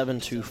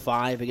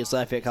 7-5 against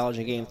Lafayette College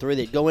in Game 3.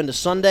 They'd go into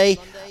Sunday,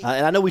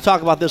 and I know we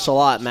talk about this a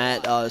lot,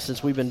 Matt,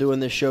 since we've been doing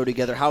this show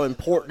together, how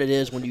important it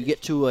is when you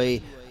get to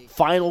a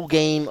final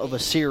game of a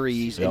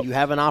series and you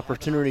have an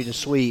opportunity to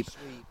sweep.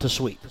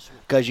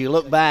 Because you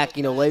look back,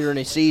 later in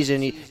the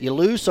season, you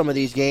lose some of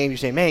these games. You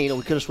say, man,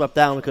 we could have swept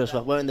down, we could have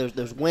swept well, and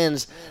those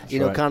wins,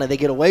 right, kind of they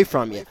get away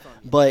from you.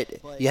 But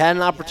you had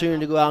an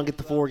opportunity to go out and get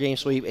the 4-game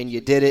sweep, and you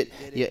did it.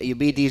 You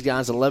beat these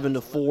guys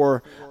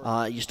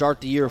 11-4. You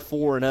start the year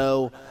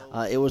 4-0.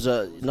 It was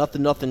a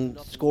nothing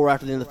score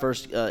after the end of the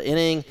first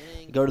inning.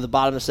 You go to the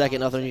bottom of the second,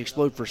 nothing. You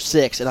explode for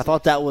 6. And I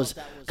thought that was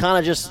kind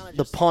of just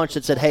the punch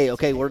that said, hey,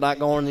 okay, we're not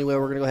going anywhere.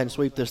 We're going to go ahead and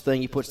sweep this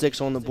thing. You put 6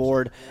 on the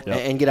board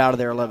and get out of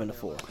there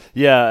 11-4.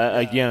 Yeah,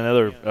 again,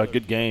 another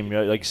good game.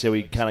 Like you said,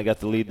 we kind of got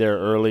the lead there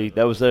early.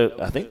 That was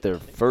I think their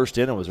first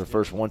inning was their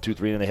first 1-2-3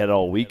 inning they had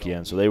all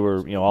weekend. So they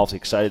were, also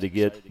excited to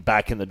get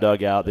back in the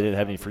dugout. They didn't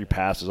have any free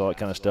passes, all that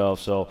kind of stuff.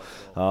 So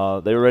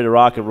they were ready to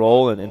rock and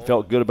roll and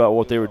felt good about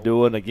what they were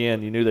doing.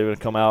 Again, you knew they were going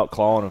to come out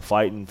clawing and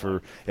fighting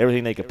for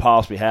everything they could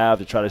possibly have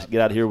to try to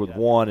get out of here with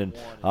one.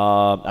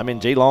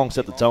 And Jay Long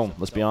set the tone.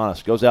 Let's be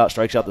honest. Goes out,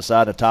 strikes out the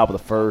side at the top of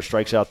the first,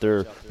 strikes out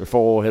their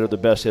 4 hitter, the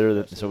best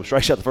hitter. So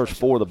strikes out the first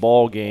 4 of the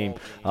ball game,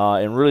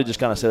 and really just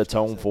kind of set a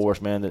tone for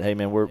us, man, that, hey,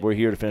 man, we're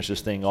here to finish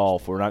this thing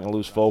off. We're not going to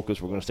lose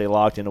focus. We're going to stay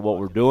locked into what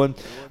we're doing.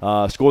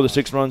 Score the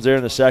 6 runs there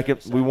in the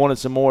second. We wanted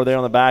some more there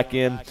on the back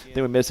end. I think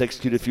we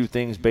mis-executed a few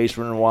things base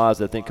running-wise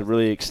that I think could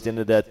really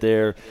extended that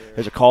there.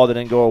 There's a call that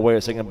didn't go away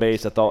at second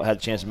base. I thought had a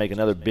chance to make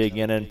another big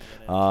inning.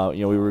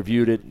 We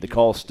reviewed it. The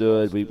call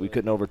stood. We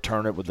couldn't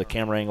overturn it with the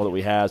camera angle that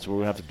we had, so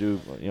we're going to have to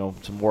do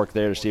some work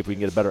there to see if we can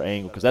get a better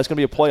angle, because that's going to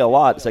be a play a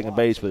lot at second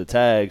base with the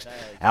tags,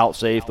 out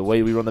safe, the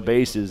way we run the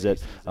bases,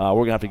 that we're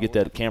going to have to get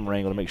that camera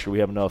angle to make sure we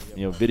have enough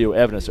video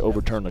evidence to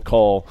overturn the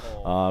call,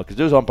 because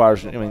those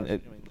umpires,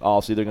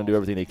 obviously they're going to do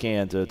everything they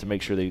can to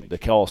make sure the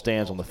call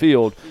stands on the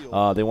field.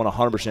 They want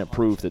 100%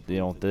 proof that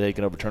that they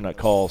can overturn that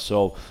call.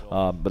 So,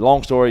 but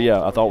long story,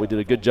 yeah, I thought we did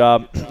a good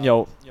job.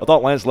 I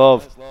thought Lance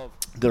Love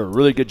did a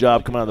really good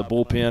job coming out of the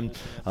bullpen.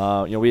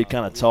 We had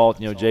kind of talked,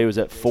 Jay was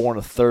at 4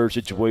 1/3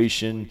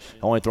 situation,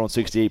 only throwing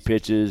 68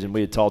 pitches, and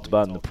we had talked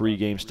about in the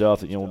pregame stuff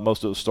that,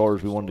 most of those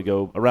starters we wanted to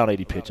go around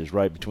 80 pitches,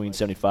 right, between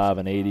 75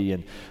 and 80.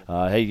 And,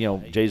 hey,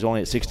 Jay's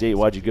only at 68.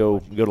 Why'd you go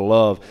to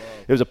Love?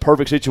 It was a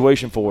perfect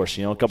situation for us.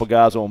 A couple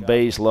guys on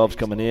base. Love's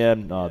coming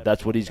in.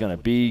 That's what he's going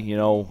to be,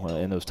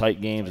 in those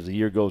tight games as the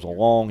year goes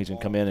along. He's going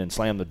to come in and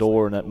slam the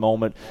door in that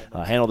moment,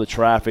 handle the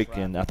traffic,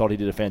 and I thought he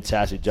did a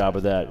fantastic job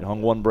of that.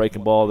 Hung one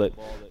breaking ball that,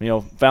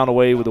 found a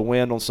way with the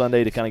wind on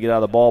Sunday to kind of get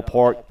out of the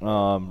ballpark.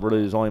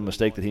 Really his only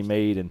mistake that he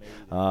made. And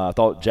I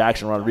thought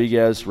Jackson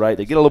Rodriguez, right,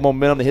 they get a little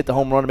momentum. They hit the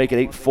home run to make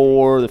it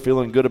 8-4. They're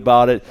feeling good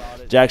about it.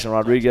 Jackson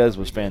Rodriguez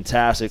was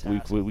fantastic.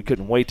 We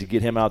couldn't wait to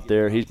get him out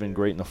there. He's been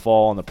great in the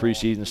fall and the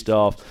preseason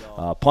stuff.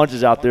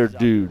 Punches out there,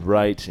 dude,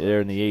 right,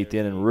 there in the 8th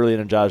inning, really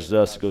energizes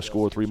us to go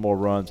score 3 more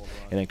runs.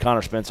 And then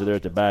Connor Spencer there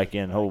at the back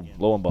end,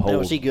 lo and behold,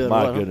 was he good,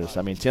 my goodness.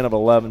 10 of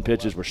 11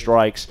 pitches were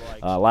strikes.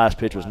 Last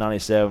pitch was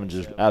 97,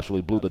 just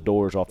absolutely blew the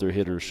doors off their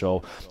hitters.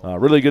 So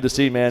really good to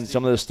see, man.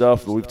 Some of this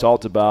stuff that we've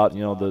talked about,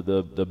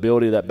 the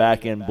ability of that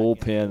back end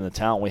bullpen, the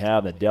talent we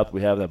have, the depth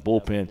we have in that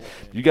bullpen.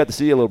 You got to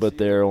see a little bit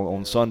there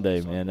on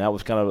Sunday, man. That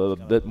was kind of a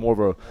bit more of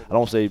a, I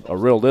don't say a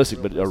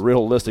realistic, but a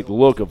realistic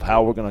look of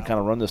how we're going to kind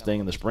of run this thing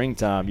in the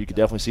springtime. You could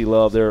definitely see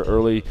Love there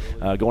early,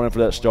 going in for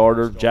that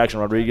starter. Jackson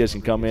Rodriguez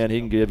can come in. He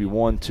can give you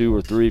 1, 2,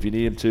 or 3 if you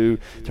need him to.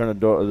 Turn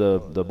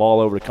the ball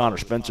over to Connor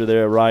Spencer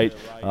there, right,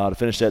 to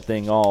finish that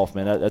thing off.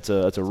 Man, that's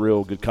a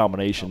real good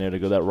combination there to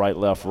go that right,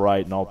 left,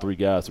 right, and all 3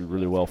 guys threw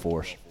really well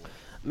for us.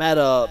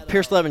 Matt,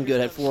 Pierce Levengood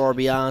had 4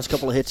 RBIs, a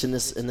couple of hits in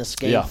this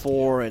game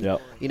 4, and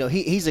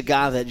he's a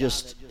guy that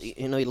just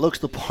he looks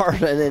the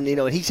part, and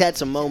then he's had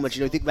some moments.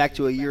 Think back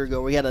to a year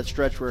ago where he had a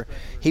stretch where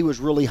he was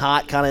really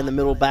hot, kind of in the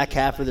middle back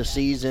half of the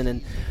season,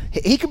 and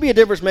he could be a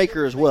difference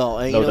maker as well.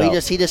 And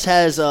he just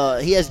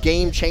has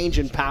game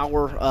changing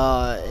power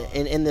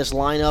in this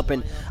lineup,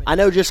 and I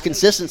know just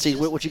consistency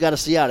what you got to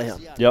see out of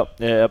him. Yep,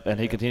 and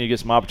he continued to get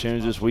some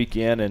opportunities this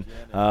weekend, and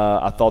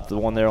I thought the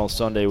one there on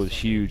Sunday was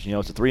huge.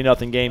 It's a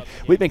 3-0 game.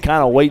 We've been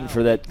kind of waiting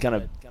for that kind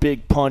of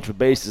big punch with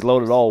bases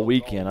loaded all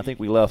weekend. I think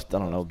we left,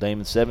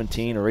 Damon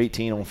 17 or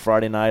 18 on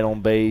Friday night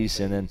on base,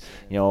 and then,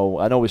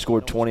 I know we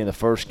scored 20 in the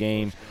first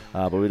game,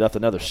 but we left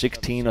another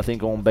 16, I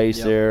think, on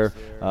base there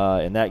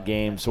in that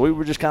game. So we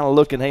were just kind of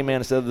looking, hey, man,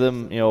 instead of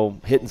them,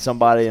 hitting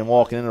somebody and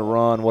walking in a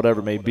run,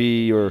 whatever it may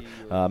be, or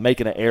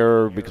making an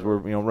error because we're,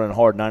 running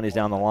hard 90s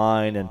down the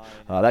line and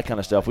that kind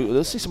of stuff.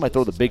 Let's see somebody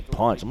throw the big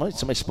punch.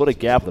 Somebody split a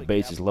gap with the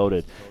bases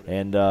loaded.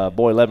 And,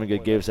 boy,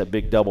 Levengood gave us that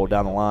big double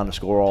down the line to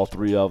score all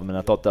 3 of them, and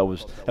I thought that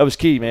was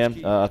key,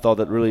 man. I thought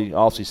that really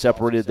obviously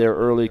separated there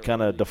early,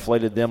 kind of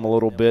deflated them a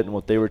little bit and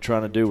what they were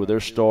trying to do with their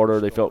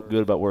starter. They felt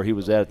good about where he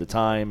was at the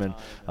time, and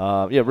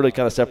really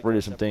kind of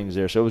separated some things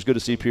there. So it was good to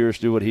see Pierce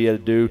do what he had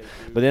to do.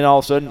 But then all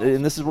of a sudden,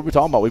 and this is what we're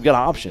talking about, we've got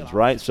options,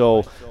 right?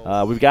 So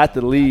we've got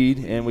the lead,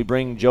 and we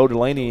bring Joe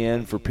Delaney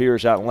in for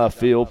Pierce out in left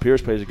field.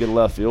 Pierce plays a good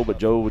left field, but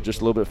Joe was just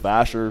a little bit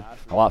faster,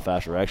 a lot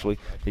faster actually.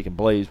 He can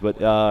blaze, but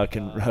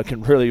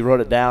can really run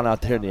it down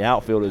out there in the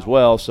outfield as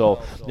well.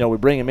 So we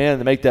bring him in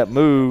to make that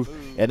move.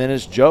 And then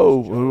it's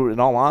Joe who, in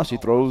all honesty,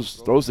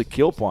 throws the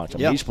kill punch.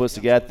 He splits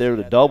the gap there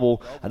to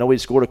double. I know he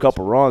scored a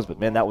couple runs, but,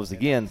 man, that was,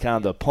 again, kind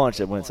of the punch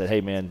that went and said,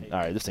 hey, man, all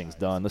right, this thing's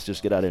done. Let's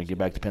just get out there and get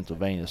back to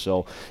Pennsylvania.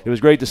 So it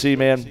was great to see,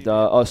 man,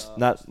 us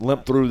not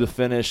limp through the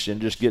finish and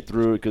just get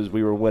through it because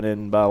we were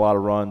winning by a lot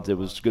of runs. It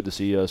was good to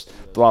see us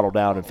throttle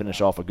down and finish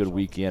off a good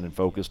weekend and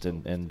focused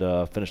and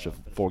finish a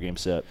 4-game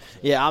set.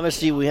 Yeah,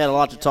 obviously we had a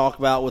lot to talk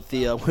about with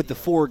the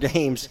 4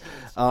 games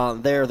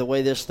there, the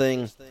way this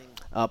thing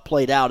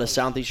played out as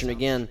Southeastern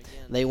again.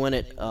 They win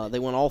it. They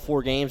won all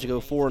 4 games to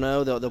go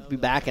 4-0. They'll be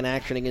back in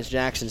action against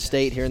Jackson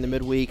State here in the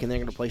midweek, and they're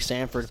going to play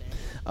Samford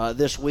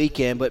this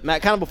weekend. But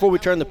Matt, kind of before we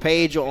turn the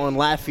page on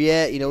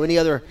Lafayette, any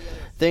other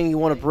thing you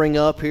want to bring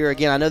up here?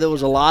 Again, I know there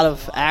was a lot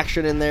of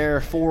action in there,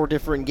 4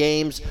 different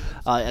games.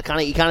 You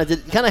kind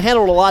of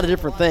handled a lot of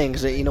different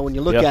things. When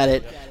you look at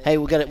it, hey,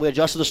 we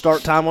adjusted the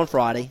start time on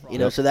Friday.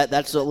 So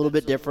that's a little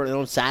bit different. And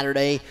on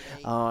Saturday,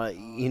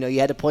 you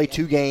had to play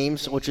 2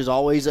 games, which is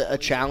always a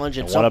challenge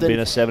and one something. Being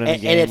a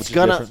 7-inning game,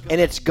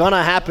 and it's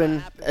gonna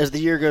happen as the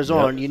year goes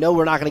on.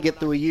 We're not going to get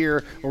through a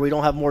year where we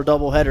don't have more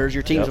doubleheaders.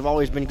 Your teams have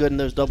always been good in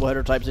those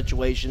doubleheader type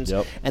situations.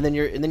 And then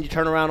you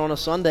turn around on a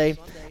Sunday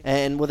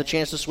and with a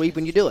chance to sweep,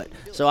 and you do it.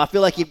 So I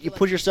feel like you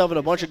put yourself in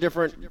a bunch of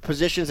different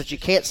positions that you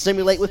can't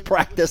simulate with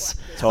practice,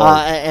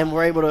 and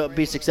we're able to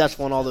be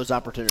successful in all those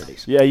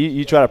opportunities. Yeah,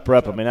 you try to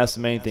prep. I mean, that's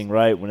the main thing,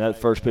 right? When that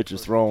first pitch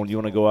is thrown, you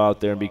want to go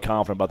out there and be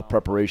confident about the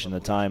preparation, the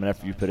time, and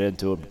effort you put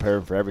into it,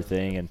 preparing for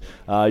everything. And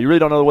you really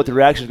don't know what the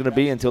reaction is going to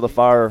be until the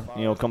fire,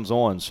 comes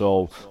on.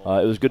 So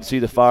it was good to see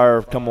the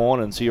fire come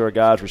on and see our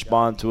guys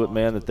respond to it,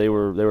 man, that they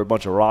were a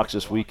bunch of rocks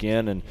this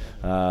weekend, and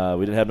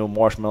we didn't have no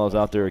marshmallows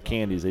out there or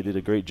candies. They did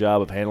a great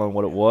job of handling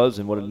what it was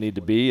and what it needed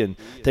to be and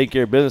taking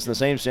care of business in the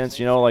same sense,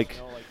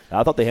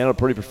 I thought they handled it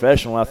pretty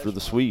professional after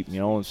the sweep,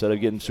 instead of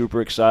getting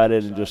super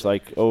excited and just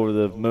like over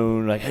the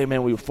moon, like, hey,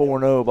 man, we were 4-0,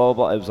 blah, blah,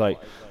 blah. It was like,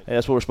 hey,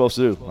 that's what we're supposed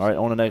to do. All right,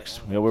 on the next,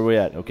 where we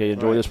at? Okay,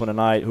 enjoy this one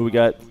tonight. Who we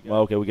got?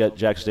 Well, okay, we got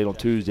Jackson State on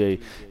Tuesday,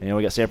 and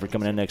we got Samford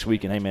coming in next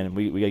week. And, hey, man,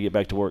 we got to get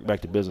back to work, back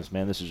to business,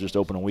 man. This is just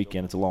opening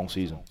weekend. It's a long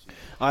season.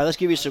 All right, let's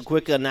give you some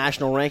quick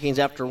national rankings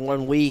after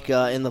 1 week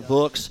in the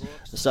books.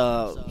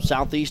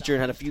 Southeastern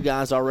had a few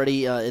guys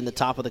already in the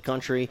top of the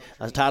country.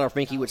 Tyler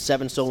Finke with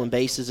 7 stolen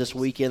bases this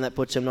weekend. That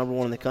puts him number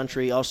 1 in the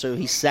country. Also,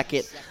 he's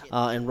second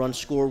in runs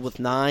scored with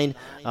 9.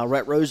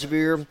 Rhett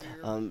Roseveare,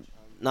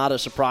 not a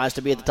surprise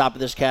to be at the top of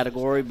this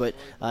category, but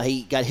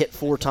he got hit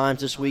 4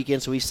 times this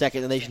weekend, so he's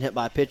second in the nation hit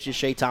by pitches.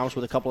 Shea Thomas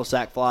with a couple of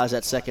sac flies,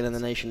 that's second in the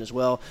nation as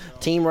well.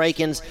 Team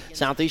rankings,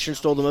 Southeastern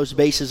stole the most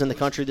bases in the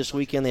country this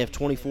weekend. They have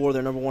 24.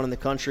 They're number 1 in the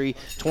country.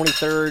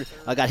 23rd,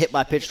 got hit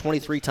by pitch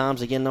 23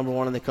 times, again, number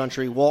 1 in the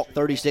country. Walked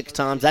 36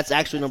 times. That's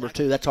actually number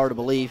 2. That's hard to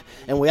believe.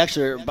 And we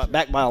actually are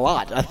back by a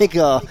lot. I think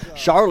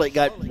Charlotte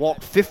got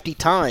walked 50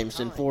 times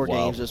in 4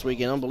 games this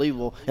weekend.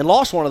 Unbelievable. And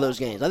lost one of those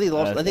games. I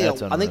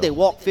think they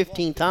walked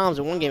 15 times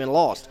in one game and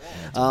lost.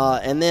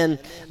 And then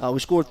we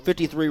scored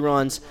 53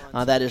 runs.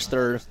 That is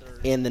 3rd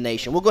in the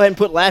nation. We'll go ahead and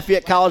put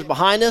Lafayette College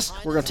behind us.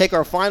 We're going to take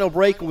our final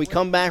break. When we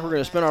come back, we're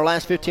going to spend our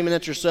last 15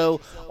 minutes or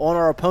so on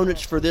our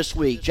opponents for this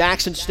week.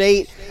 Jackson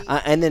State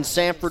and then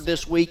Samford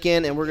this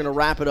weekend, and we're going to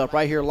wrap it up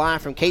right here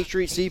live from Kate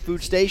Street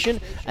Seafood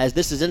Station, as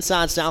this is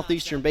Inside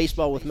Southeastern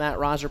Baseball with Matt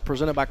Reiser,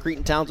 presented by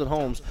Cretin Townsend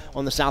Homes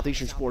on the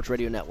Southeastern Sports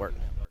Radio Network.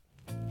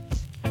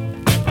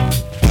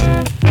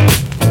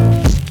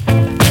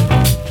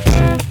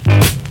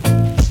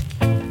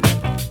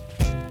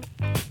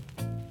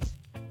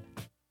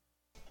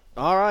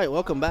 All right,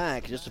 welcome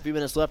back. Just a few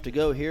minutes left to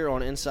go here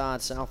on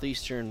Inside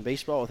Southeastern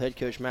Baseball with head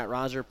coach Matt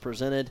Reiser,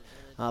 presented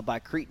by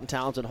Cretin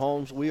Townsend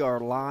Homes. We are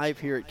live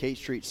here at Kate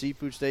Street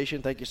Seafood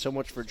Station. Thank you so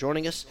much for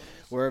joining us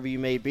wherever you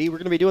may be. We're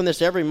going to be doing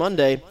this every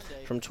Monday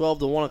from 12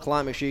 to 1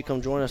 o'clock. Make sure you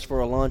come join us for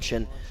a lunch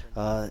and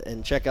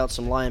check out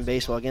some Lion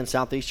baseball. Again,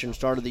 Southeastern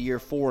started the year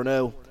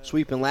 4-0,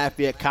 sweeping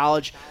Lafayette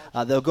College.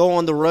 They'll go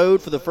on the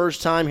road for the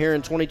first time here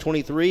in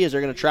 2023 as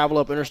they're going to travel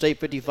up Interstate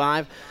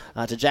 55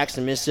 to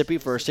Jackson, Mississippi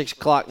for a 6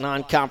 o'clock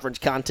non-conference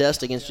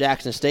contest against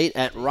Jackson State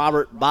at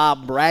Robert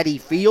Bob Brady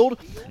Field.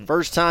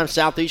 First time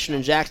Southeastern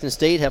and Jackson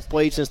State have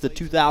played since the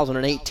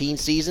 2018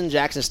 season.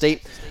 Jackson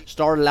State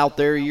started out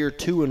their year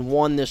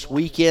 2-1 this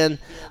weekend.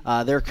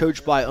 They're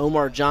coached by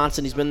Omar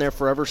Johnson. He's been there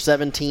forever,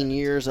 17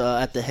 years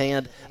at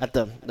the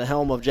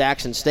helm of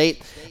Jackson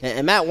State.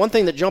 And Matt, one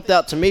thing that jumped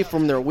out to me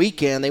from their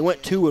weekend, they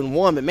went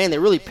 2-1, but man, they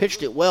really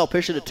pitched it well.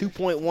 Pitched it at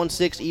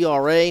 2.16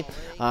 ERA.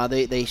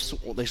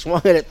 They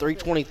swung it at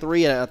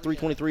 3.23 at a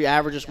 3.23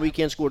 average this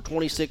weekend. Scored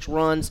 26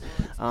 runs.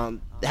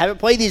 They haven't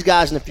played these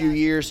guys in a few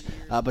years,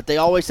 but they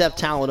always have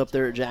talent up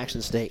there at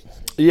Jackson State.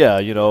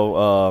 Yeah,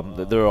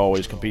 they're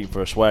always competing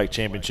for a SWAC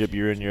championship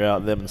year in, year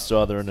out. Them and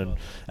Southern and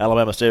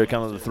Alabama State are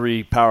kind of the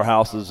 3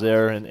 powerhouses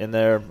there in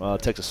there.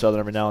 Texas Southern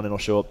every now and then will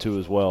show up too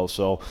as well.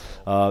 So,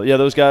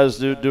 those guys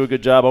do a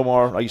good job.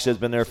 Omar, like you said, has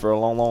been there for a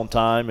long, long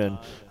time, and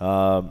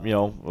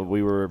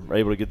we were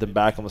able to get them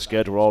back on the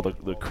schedule. All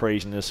the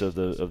craziness of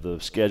the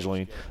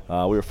scheduling,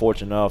 we were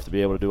fortunate enough to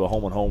be able to do a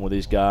home-and-home with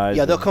these guys.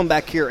 Yeah, they'll come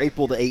back here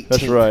April the 18th.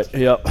 That's right.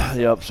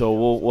 Yep. So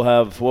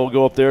we'll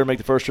go up there, make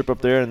the first trip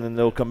up there, and then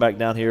they'll come back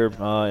down here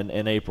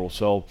in April.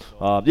 So,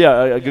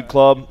 a good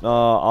club.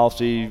 I'll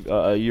see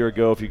a year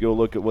ago, if you go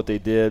look at what they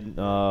did,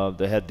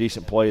 they had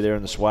decent play there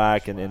in the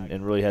SWAC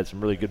and really had some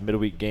really good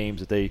midweek games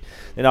that they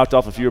knocked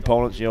off a few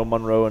opponents,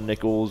 Monroe and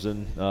Nichols,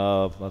 and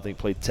I think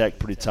played Tech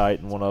pretty tight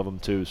in one of them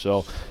too.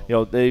 So,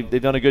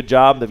 they've done a good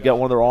job. They've got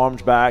one of their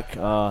arms back.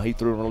 He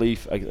threw in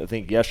relief, I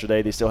think,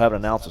 yesterday. They still haven't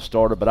announced a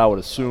starter, but I would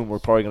assume we're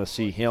probably going to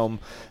see him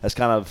as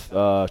kind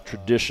of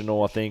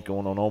traditional, I think,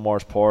 on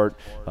Omar's part.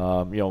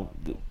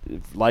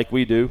 like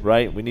we do,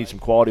 right? We need some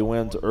quality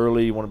wins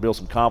early. You want to build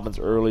some confidence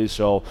early.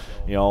 So,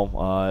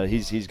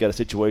 he's got a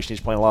situation.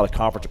 He's playing a lot of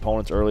conference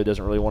opponents early.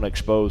 Doesn't really want to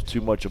expose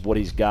too much of what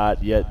he's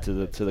got yet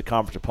to the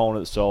conference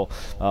opponents. So,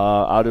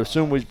 I'd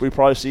assume we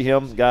probably see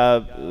him.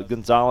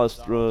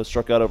 Gonzalez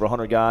struck out over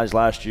 100 guys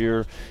last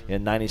year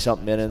in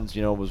 90-something innings.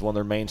 Was one of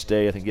their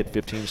mainstay. I think he had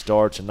 15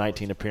 starts and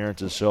 19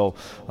 appearances. So,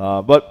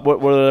 but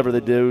whatever they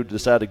do,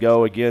 decide to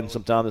go again.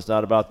 Sometimes it's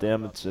not about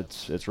them.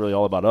 It's really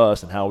all about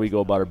us and how we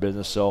go about our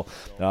business. So,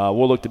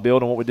 we'll look to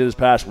build on what we did this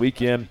past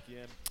weekend.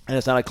 And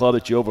it's not a club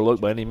that you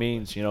overlook by any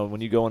means. When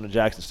you go into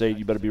Jackson State,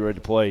 you better be ready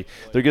to play.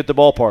 They're good at the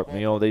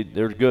ballpark.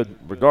 They're good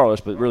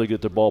regardless, but really good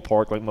at the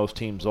ballpark like most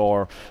teams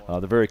are.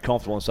 They're very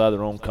comfortable inside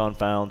their own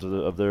confounds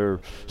of their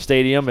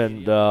stadium.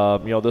 And,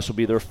 this will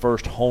be their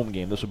first home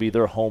game. This will be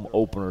their home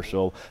opener.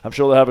 So I'm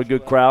sure they'll have a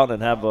good crowd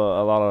and have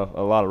a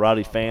lot of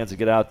rowdy fans to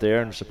get out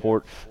there and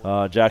support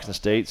Jackson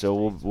State.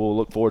 So we'll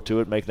look forward to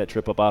it, making that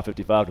trip up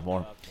I-55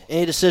 tomorrow.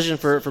 Any decision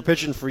for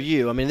pitching for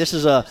you? I mean, this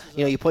is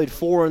you played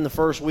 4 in the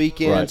first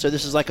weekend, right. So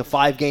this is like a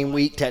 5-game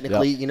week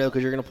technically, yep.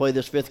 Because you're going to play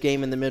this 5th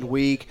game in the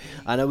midweek.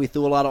 I know we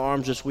threw a lot of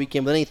arms this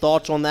weekend, but any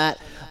thoughts on that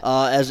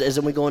as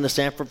we go into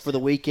Samford for the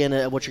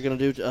weekend, what you're going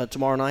to do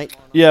tomorrow night?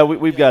 Yeah,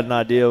 we've got an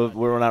idea.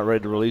 We're not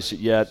ready to release it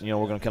yet. We're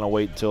going to kind of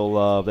wait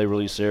until they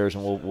release theirs,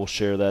 and we'll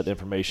share that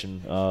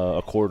information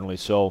accordingly.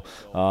 So,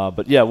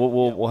 but yeah,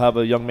 we'll have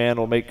a young man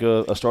who'll make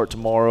a start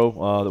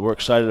tomorrow that we're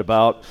excited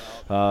about.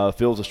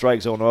 Fills the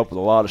strike zone up with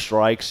a lot of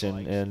strikes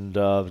and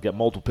got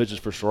multiple pitches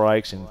for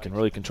strikes and can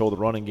really control the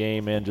running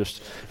game, and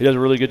he does a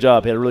really good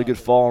job. He had a really good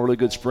fall and really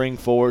good spring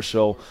for us,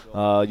 so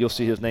you'll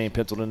see his name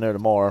penciled in there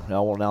tomorrow. I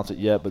won't announce it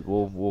yet, but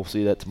we'll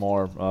see that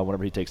tomorrow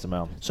whenever he takes the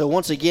mound. So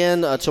once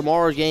again,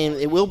 tomorrow's game,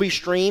 it will be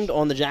streamed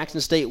on the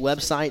Jackson State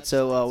website,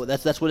 so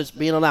that's what it's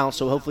being announced,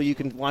 so hopefully you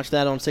can watch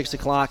that on 6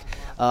 o'clock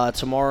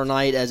tomorrow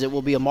night, as it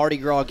will be a Mardi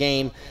Gras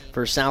game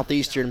for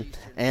Southeastern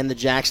and the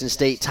Jackson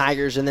State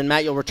Tigers. And then,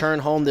 Matt, you'll return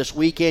home this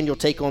weekend. You'll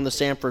take on the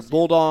Samford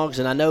Bulldogs.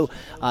 And I know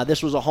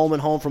this was a home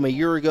and home from a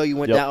year ago. You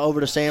went yep. down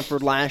over to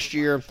Samford last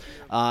year,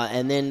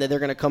 and then they're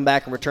going to come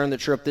back and return the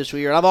trip this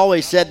year. And I've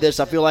always said this.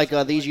 I feel like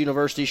these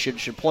universities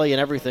should play in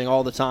everything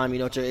all the time.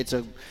 It's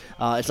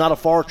not a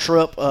far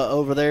trip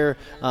over there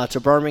to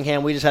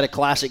Birmingham. We just had a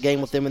classic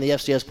game with them in the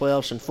FCS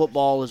playoffs and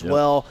football as yep.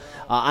 well.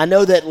 I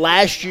know that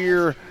last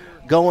year –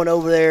 going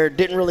over there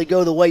didn't really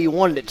go the way you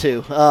wanted it to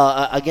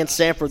against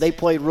Samford. They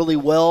played really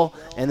well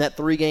in that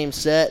 3-game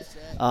set.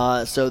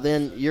 So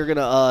then you're going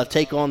to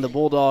take on the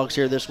Bulldogs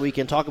here this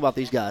weekend. Talk about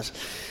these guys.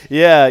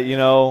 Yeah,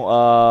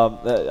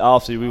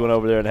 obviously we went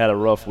over there and had a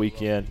rough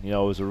weekend. It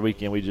was a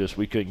weekend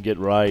we couldn't get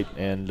right,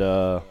 and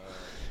it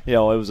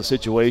was a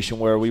situation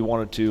where we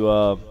wanted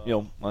to,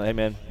 hey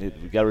man, we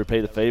got to repay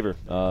the favor.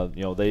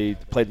 They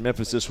played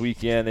Memphis this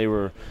weekend. They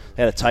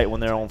had a tight one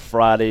there on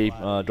Friday,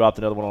 dropped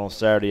another one on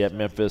Saturday at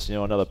Memphis.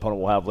 Another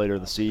opponent we'll have later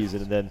in the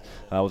season, and then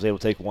I was able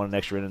to take one in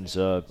extra innings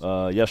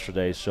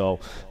yesterday. So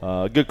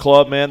good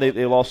club, man.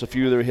 They lost a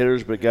few of their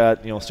hitters, but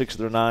got 6 of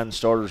their 9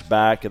 starters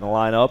back in the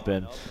lineup,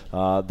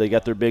 and they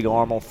got their big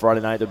arm on Friday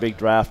night, their big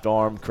draft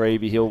arm,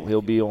 Cravey.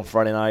 He'll be on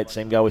Friday night.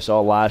 Same guy we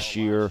saw last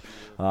year.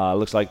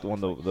 Looks like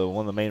one of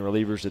the main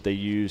relievers that they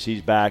use.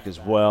 He's back as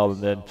well,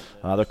 and then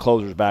their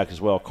closer's back as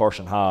well,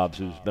 Carson Hobbs,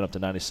 who's been up to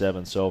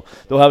 97. So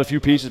they'll have a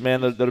few pieces,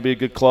 man. That'll be a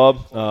good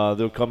club.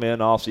 They'll come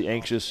in obviously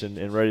anxious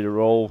and ready to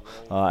roll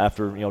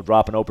after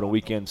dropping open a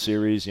weekend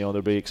series.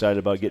 They'll be excited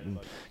about getting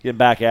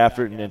back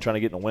after it and trying to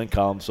get in the win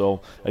column.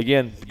 So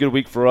again, good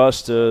week for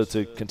us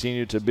to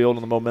continue to build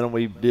on the momentum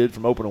we did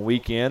from opening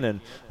weekend,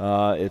 and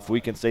if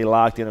we can stay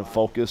locked in and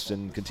focused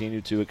and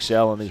continue to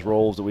excel in these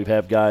roles that we've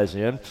had guys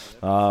in,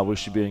 we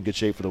should be in good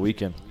shape for the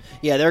weekend.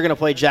 Yeah, they're going to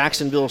play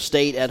Jacksonville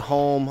State at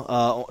home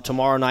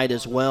tomorrow night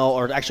as well,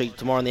 or actually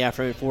tomorrow in the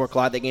afternoon, 4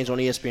 o'clock. That game's on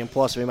ESPN+.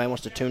 If anybody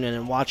wants to tune in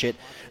and watch it,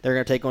 they're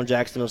going to take on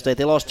Jacksonville State.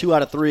 They lost 2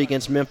 out of 3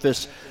 against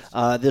Memphis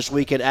this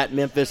weekend at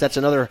Memphis. That's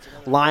another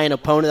Lion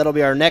opponent. That'll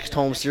be our next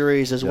home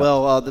series as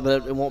well,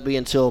 but it won't be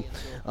until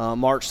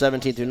March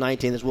 17th through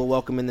 19th as we'll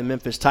welcome in the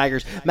Memphis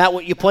Tigers.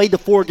 Matt, you played the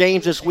 4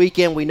 games this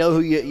weekend. We know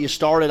who you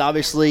started,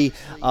 obviously,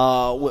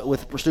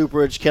 with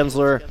Stupridge,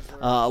 Kinsler,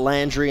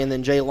 Landry, and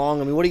then Jay Long.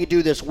 I mean, what do you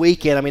do this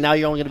weekend? I mean, now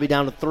you're only going to be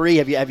down to 3.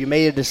 Have you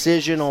made a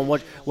decision on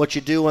what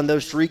you do on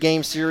those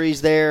 3-game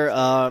series there?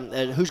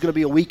 And who's going to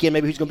be a weekend?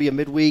 Maybe who's going to be a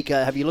midweek?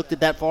 Have you looked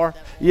at that far?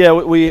 Yeah,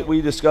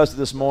 we discussed it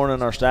this morning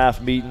in our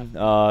staff meeting.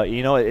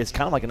 It's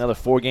kind of like another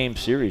 4-game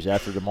series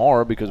after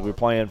tomorrow because we're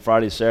playing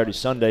Friday, Saturday,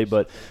 Sunday,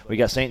 but we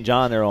got St.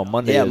 John there on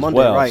Monday as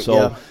well. Right,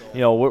 so,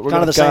 yeah. We're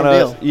kind of the same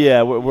deal.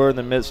 Yeah, we're in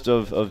the midst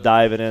of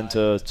diving into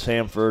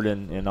Samford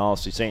and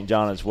obviously St.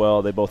 John as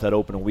well. They both had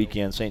opening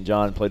weekend. St.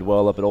 John played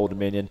well up at Old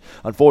Dominion.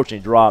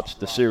 Unfortunately, dropped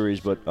the series,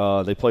 but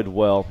they played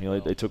well.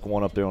 They took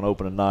one up there on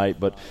opening night.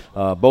 But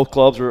both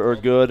clubs are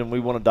good, and we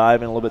want to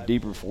dive in a little bit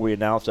deeper before we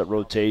announce that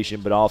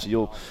rotation. But also,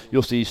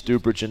 you'll see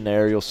Stupridge in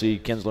there. You'll see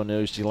Kinsler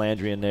News, see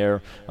Landry in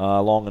there,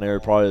 Long in there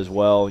probably as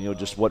well.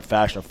 Just what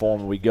fashion or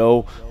form we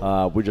go.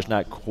 We're just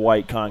not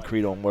quite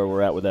concrete on where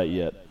we're at with that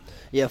yet.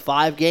 Yeah,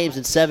 5 games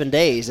in 7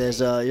 days as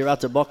you're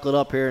about to buckle it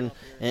up here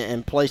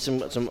and play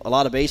a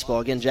lot of baseball.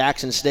 Again,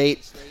 Jackson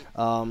State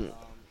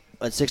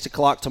at 6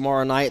 o'clock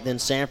tomorrow night. Then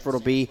Samford will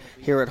be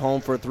here at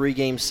home for a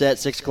 3-game set,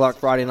 6 o'clock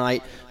Friday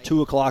night,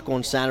 2 o'clock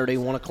on Saturday,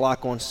 1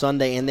 o'clock on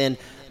Sunday, and then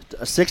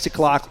 6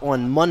 o'clock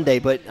on Monday.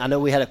 But I know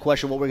we had a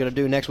question what we're going to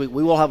do next week.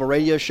 We will have a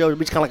radio show. It'll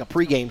be kind of like a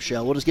pregame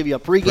show. We'll just give you a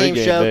pregame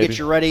show, baby. get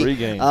you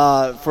ready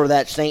for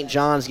that St.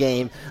 John's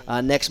game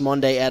next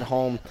Monday at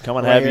home. Come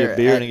and have your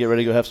beer and get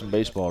ready to go have some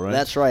baseball, right?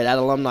 That's right, at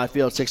Alumni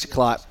Field, 6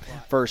 o'clock,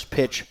 first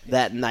pitch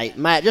that night.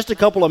 Matt, just a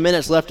couple of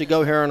minutes left to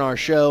go here on our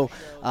show.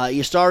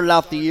 You started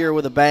out the year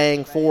with a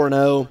bang,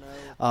 4-0.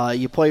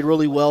 You played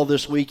really well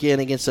this weekend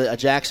against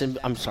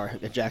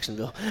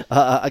Jacksonville,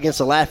 against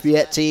a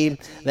Lafayette team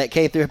that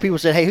came through. People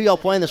said, "Hey, who y'all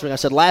playing this week?" I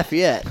said,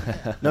 "Lafayette."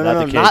 No,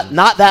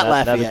 not that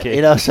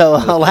Lafayette. So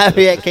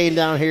Lafayette came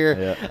down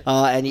here,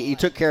 and you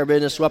took care of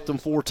business, swept them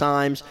 4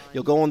 times.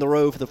 You'll go on the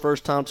road for the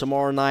first time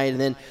tomorrow night, and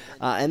then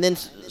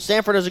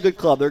Samford is a good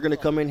club. They're going to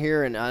come in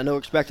here, and I know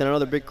expecting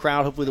another big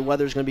crowd. Hopefully the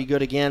weather's going to be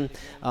good again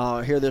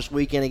here this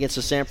weekend against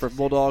the Samford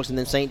Bulldogs, and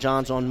then St.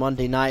 John's on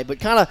Monday night. But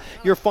kind of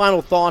your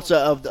final thoughts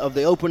of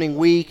the opening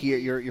week,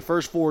 your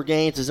first 4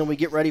 games, as then we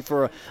get ready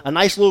for a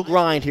nice little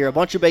grind here, a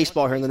bunch of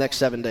baseball here in the next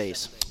 7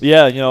 days.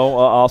 Yeah,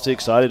 I'll be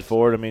excited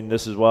for it. I mean,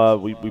 this is why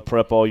we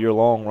prep all year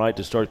long, right,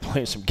 to start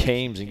playing some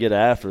games and get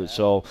after it.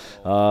 So,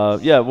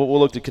 we'll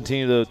look to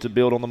continue to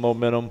build on the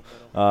momentum.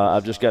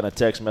 I've just gotten a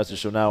text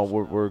message, so now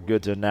we're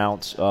good to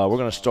announce. We're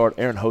going to start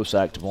Aaron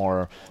Hosack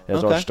tomorrow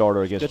as our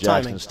starter against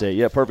Jackson State.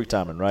 Yeah, perfect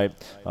timing, right?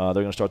 They're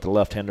going to start the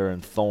left-hander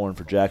and Thorne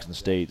for Jackson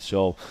State.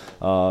 So,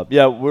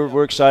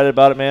 we're excited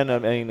about it, man. I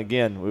mean,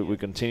 again, we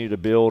continue to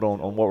build on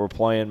what we're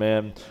playing,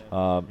 man.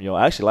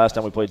 Actually, last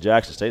time we played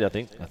Jackson State, I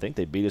think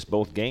they beat us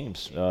both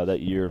games that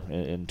year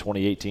in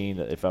 2018,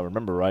 if I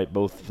remember right.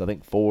 Both, I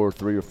think,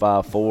 4-3 or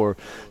 5-4,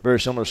 very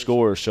similar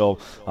scores. So,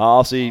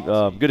 I'll see.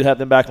 Good to have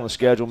them back on the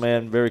schedule,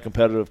 man. Very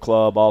competitive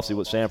club. Obviously,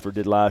 what Samford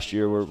did last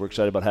year, we're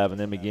excited about having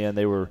them again.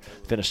 They were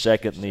finished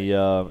second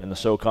in the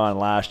SoCon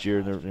last year,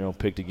 and they're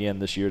picked again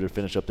this year to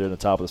finish up there in the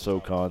top of the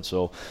SoCon.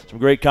 So some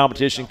great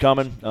competition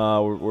coming.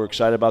 We're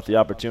excited about the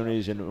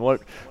opportunities, and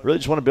really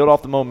just want to build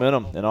off the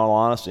momentum. In all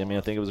honesty, I mean,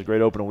 I think it was a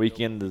great opening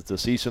weekend to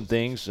see some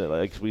things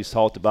like we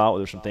talked about.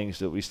 There's some things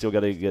that we still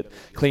got to get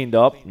cleaned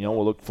up.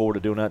 We'll look forward to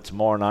doing that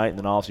tomorrow night, and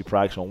then obviously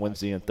practice on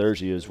Wednesday and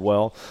Thursday as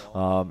well.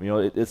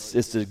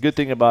 It's the good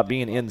thing about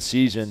being in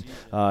season.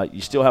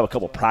 You still have a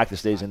couple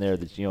practice days in there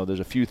that there's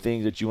a few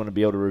things that you want to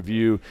be able to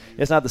review.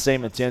 It's not the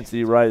same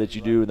intensity, right, that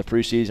you do in the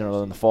preseason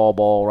or in the fall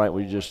ball, right,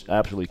 where you're just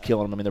absolutely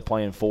killing them. I mean, they're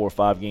playing 4 or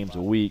 5 games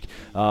a week,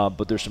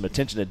 but there's some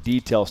attention to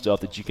detail stuff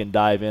that you can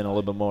dive in a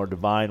little bit more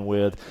divine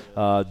with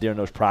during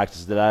those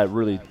practices that I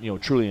really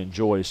truly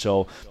enjoy.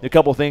 So a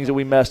couple of things that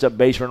we messed up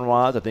base run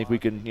wise, I think we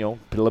can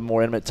put a little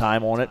more intimate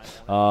time on it.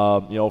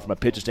 From a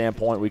pitcher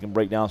standpoint, we can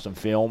break down some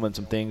film and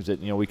some things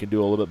that we can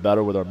do a little bit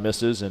better with our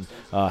misses and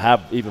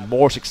have even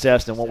more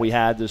success than what we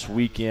had this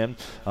weekend.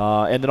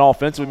 And then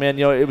offensively, man,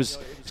 it's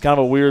kind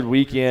of a weird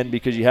weekend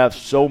because you have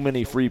so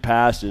many free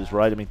passes,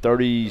 right? I mean,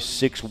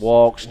 36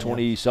 walks,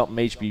 20-something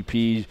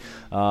HBPs.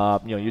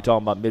 You're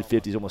talking about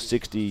mid-50s, almost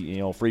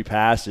 60, free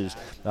passes.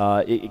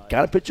 It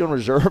kind of puts you on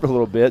reserve a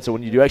little bit. So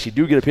when you actually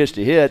do get a pitch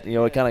to hit,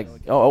 it kind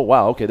of, oh,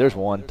 wow, okay, there's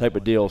one type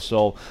of deal.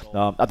 So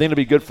I think it'll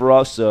be good for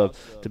us to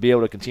be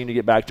able to continue to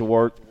get back to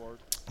work.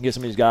 Get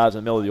some of these guys in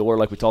the middle of the order,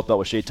 like we talked about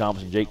with Shea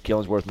Thomas and Jake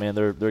Killingsworth. Man,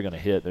 they're going to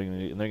hit. They're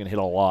going to hit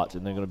a lot,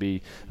 and they're going to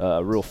be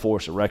a real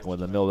force to reckon with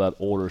in the middle of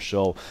that order.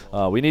 So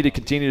we need to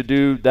continue to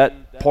do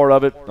that part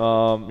of it,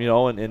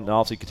 and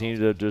obviously continue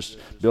to just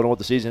build on what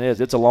the season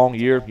is. It's a long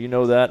year. You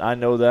know that. I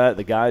know that.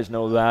 The guys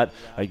know that.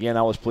 Again,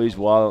 I was pleased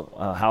with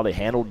how they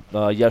handled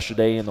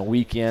yesterday and the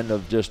weekend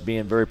of just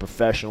being very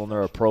professional in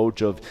their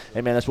approach of, hey,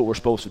 man, that's what we're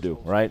supposed to do,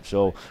 right?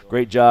 So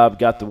great job.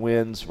 Got the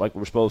wins like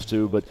we're supposed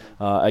to. But,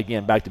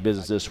 again, back to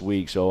business this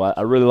week. So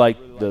I really like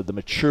the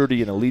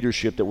maturity and the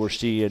leadership that we're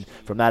seeing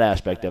from that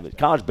aspect of it.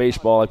 College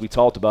baseball, like we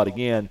talked about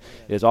again,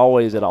 is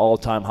always at an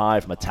all-time high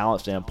from a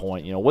talent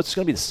standpoint. What's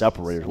going to be the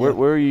separators?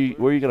 Where are you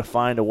going to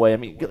find a way? I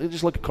mean,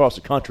 just look across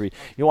the country.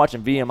 You're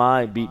watching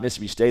VMI beat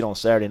Mississippi State on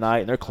Saturday night,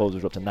 and their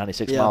closers are up to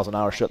 96 miles an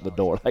hour shutting the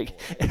door. Like,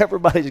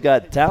 everybody's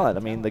got talent.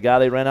 I mean, the guy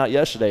they ran out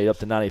yesterday up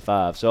to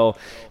 95. So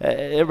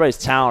everybody's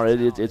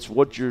talented. It's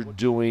what you're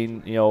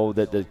doing,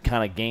 that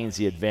kind of gains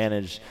the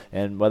advantage.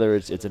 And whether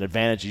it's an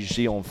advantage you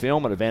see on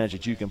film, an advantage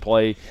that you can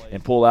play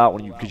and pull out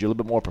because you're a little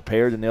bit more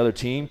prepared than the other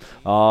team,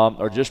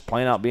 or just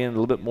playing out being a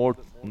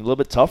little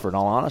bit tougher, in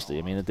all honesty.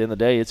 I mean, at the end of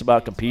the day, it's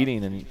about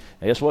competing, and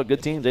guess what?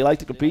 Good teams, they like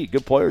to compete.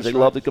 Good players, they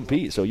love to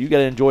compete. So you got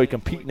to enjoy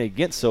competing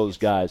against those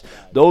guys.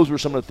 Those were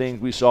some of the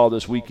things we saw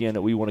this weekend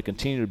that we want to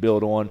continue to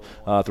build on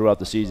throughout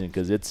the season,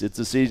 because it's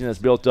a season that's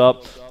built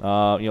up.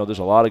 There's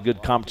a lot of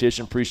good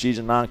competition,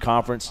 preseason,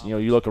 non-conference.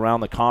 You look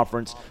around the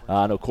conference.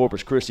 I know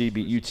Corpus Christi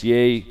beat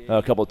UTA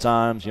a couple of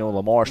times.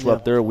 Lamar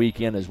swept their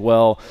weekend as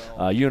well.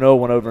 Went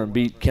over and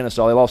beat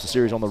Kennesaw. They lost the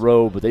series on the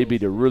road, but they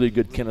beat a really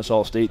good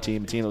Kennesaw State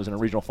team, a team that was in a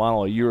regional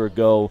final a year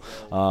ago.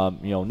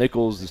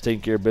 Nichols is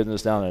taking care of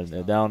business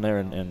down there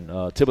in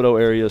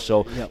Thibodaux area.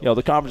 So,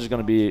 the conference is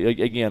going to be,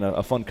 again,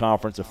 a fun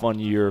conference, a fun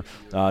year.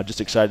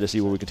 Just excited to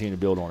see where we continue to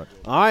build on it.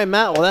 All right,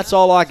 Matt. Well, that's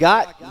all I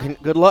got.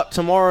 Good luck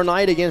tomorrow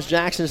night against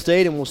Jackson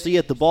State, and we'll see you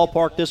at the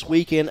ballpark this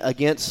weekend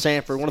against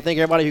Samford. I want to thank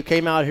everybody who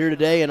came out here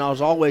today, and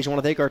as always, I want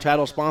to thank our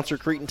title sponsor,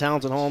 Cretin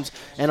Townsend Homes,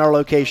 and our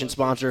location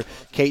sponsor,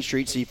 Kate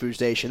Street Seafood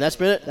Station. That's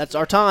been it. That's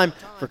our time.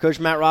 For Coach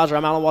Matt Roser,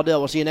 I'm Alan Waddell.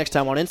 We'll see you next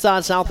time on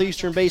Inside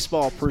Southeastern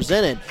Baseball,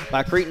 presented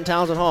by Cretin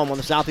Townsend Home on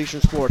the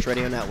Southeastern Sports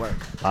Radio Network.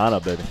 I know,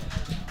 baby.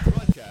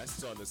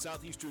 Broadcasts on the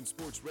Southeastern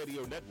Sports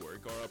Radio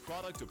Network are a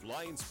product of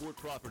Lion Sport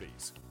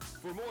Properties.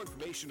 For more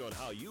information on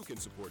how you can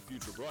support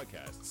future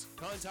broadcasts,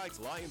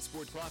 contact Lion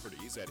Sport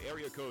Properties at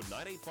area code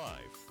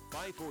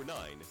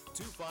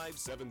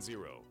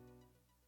 985-549-2570.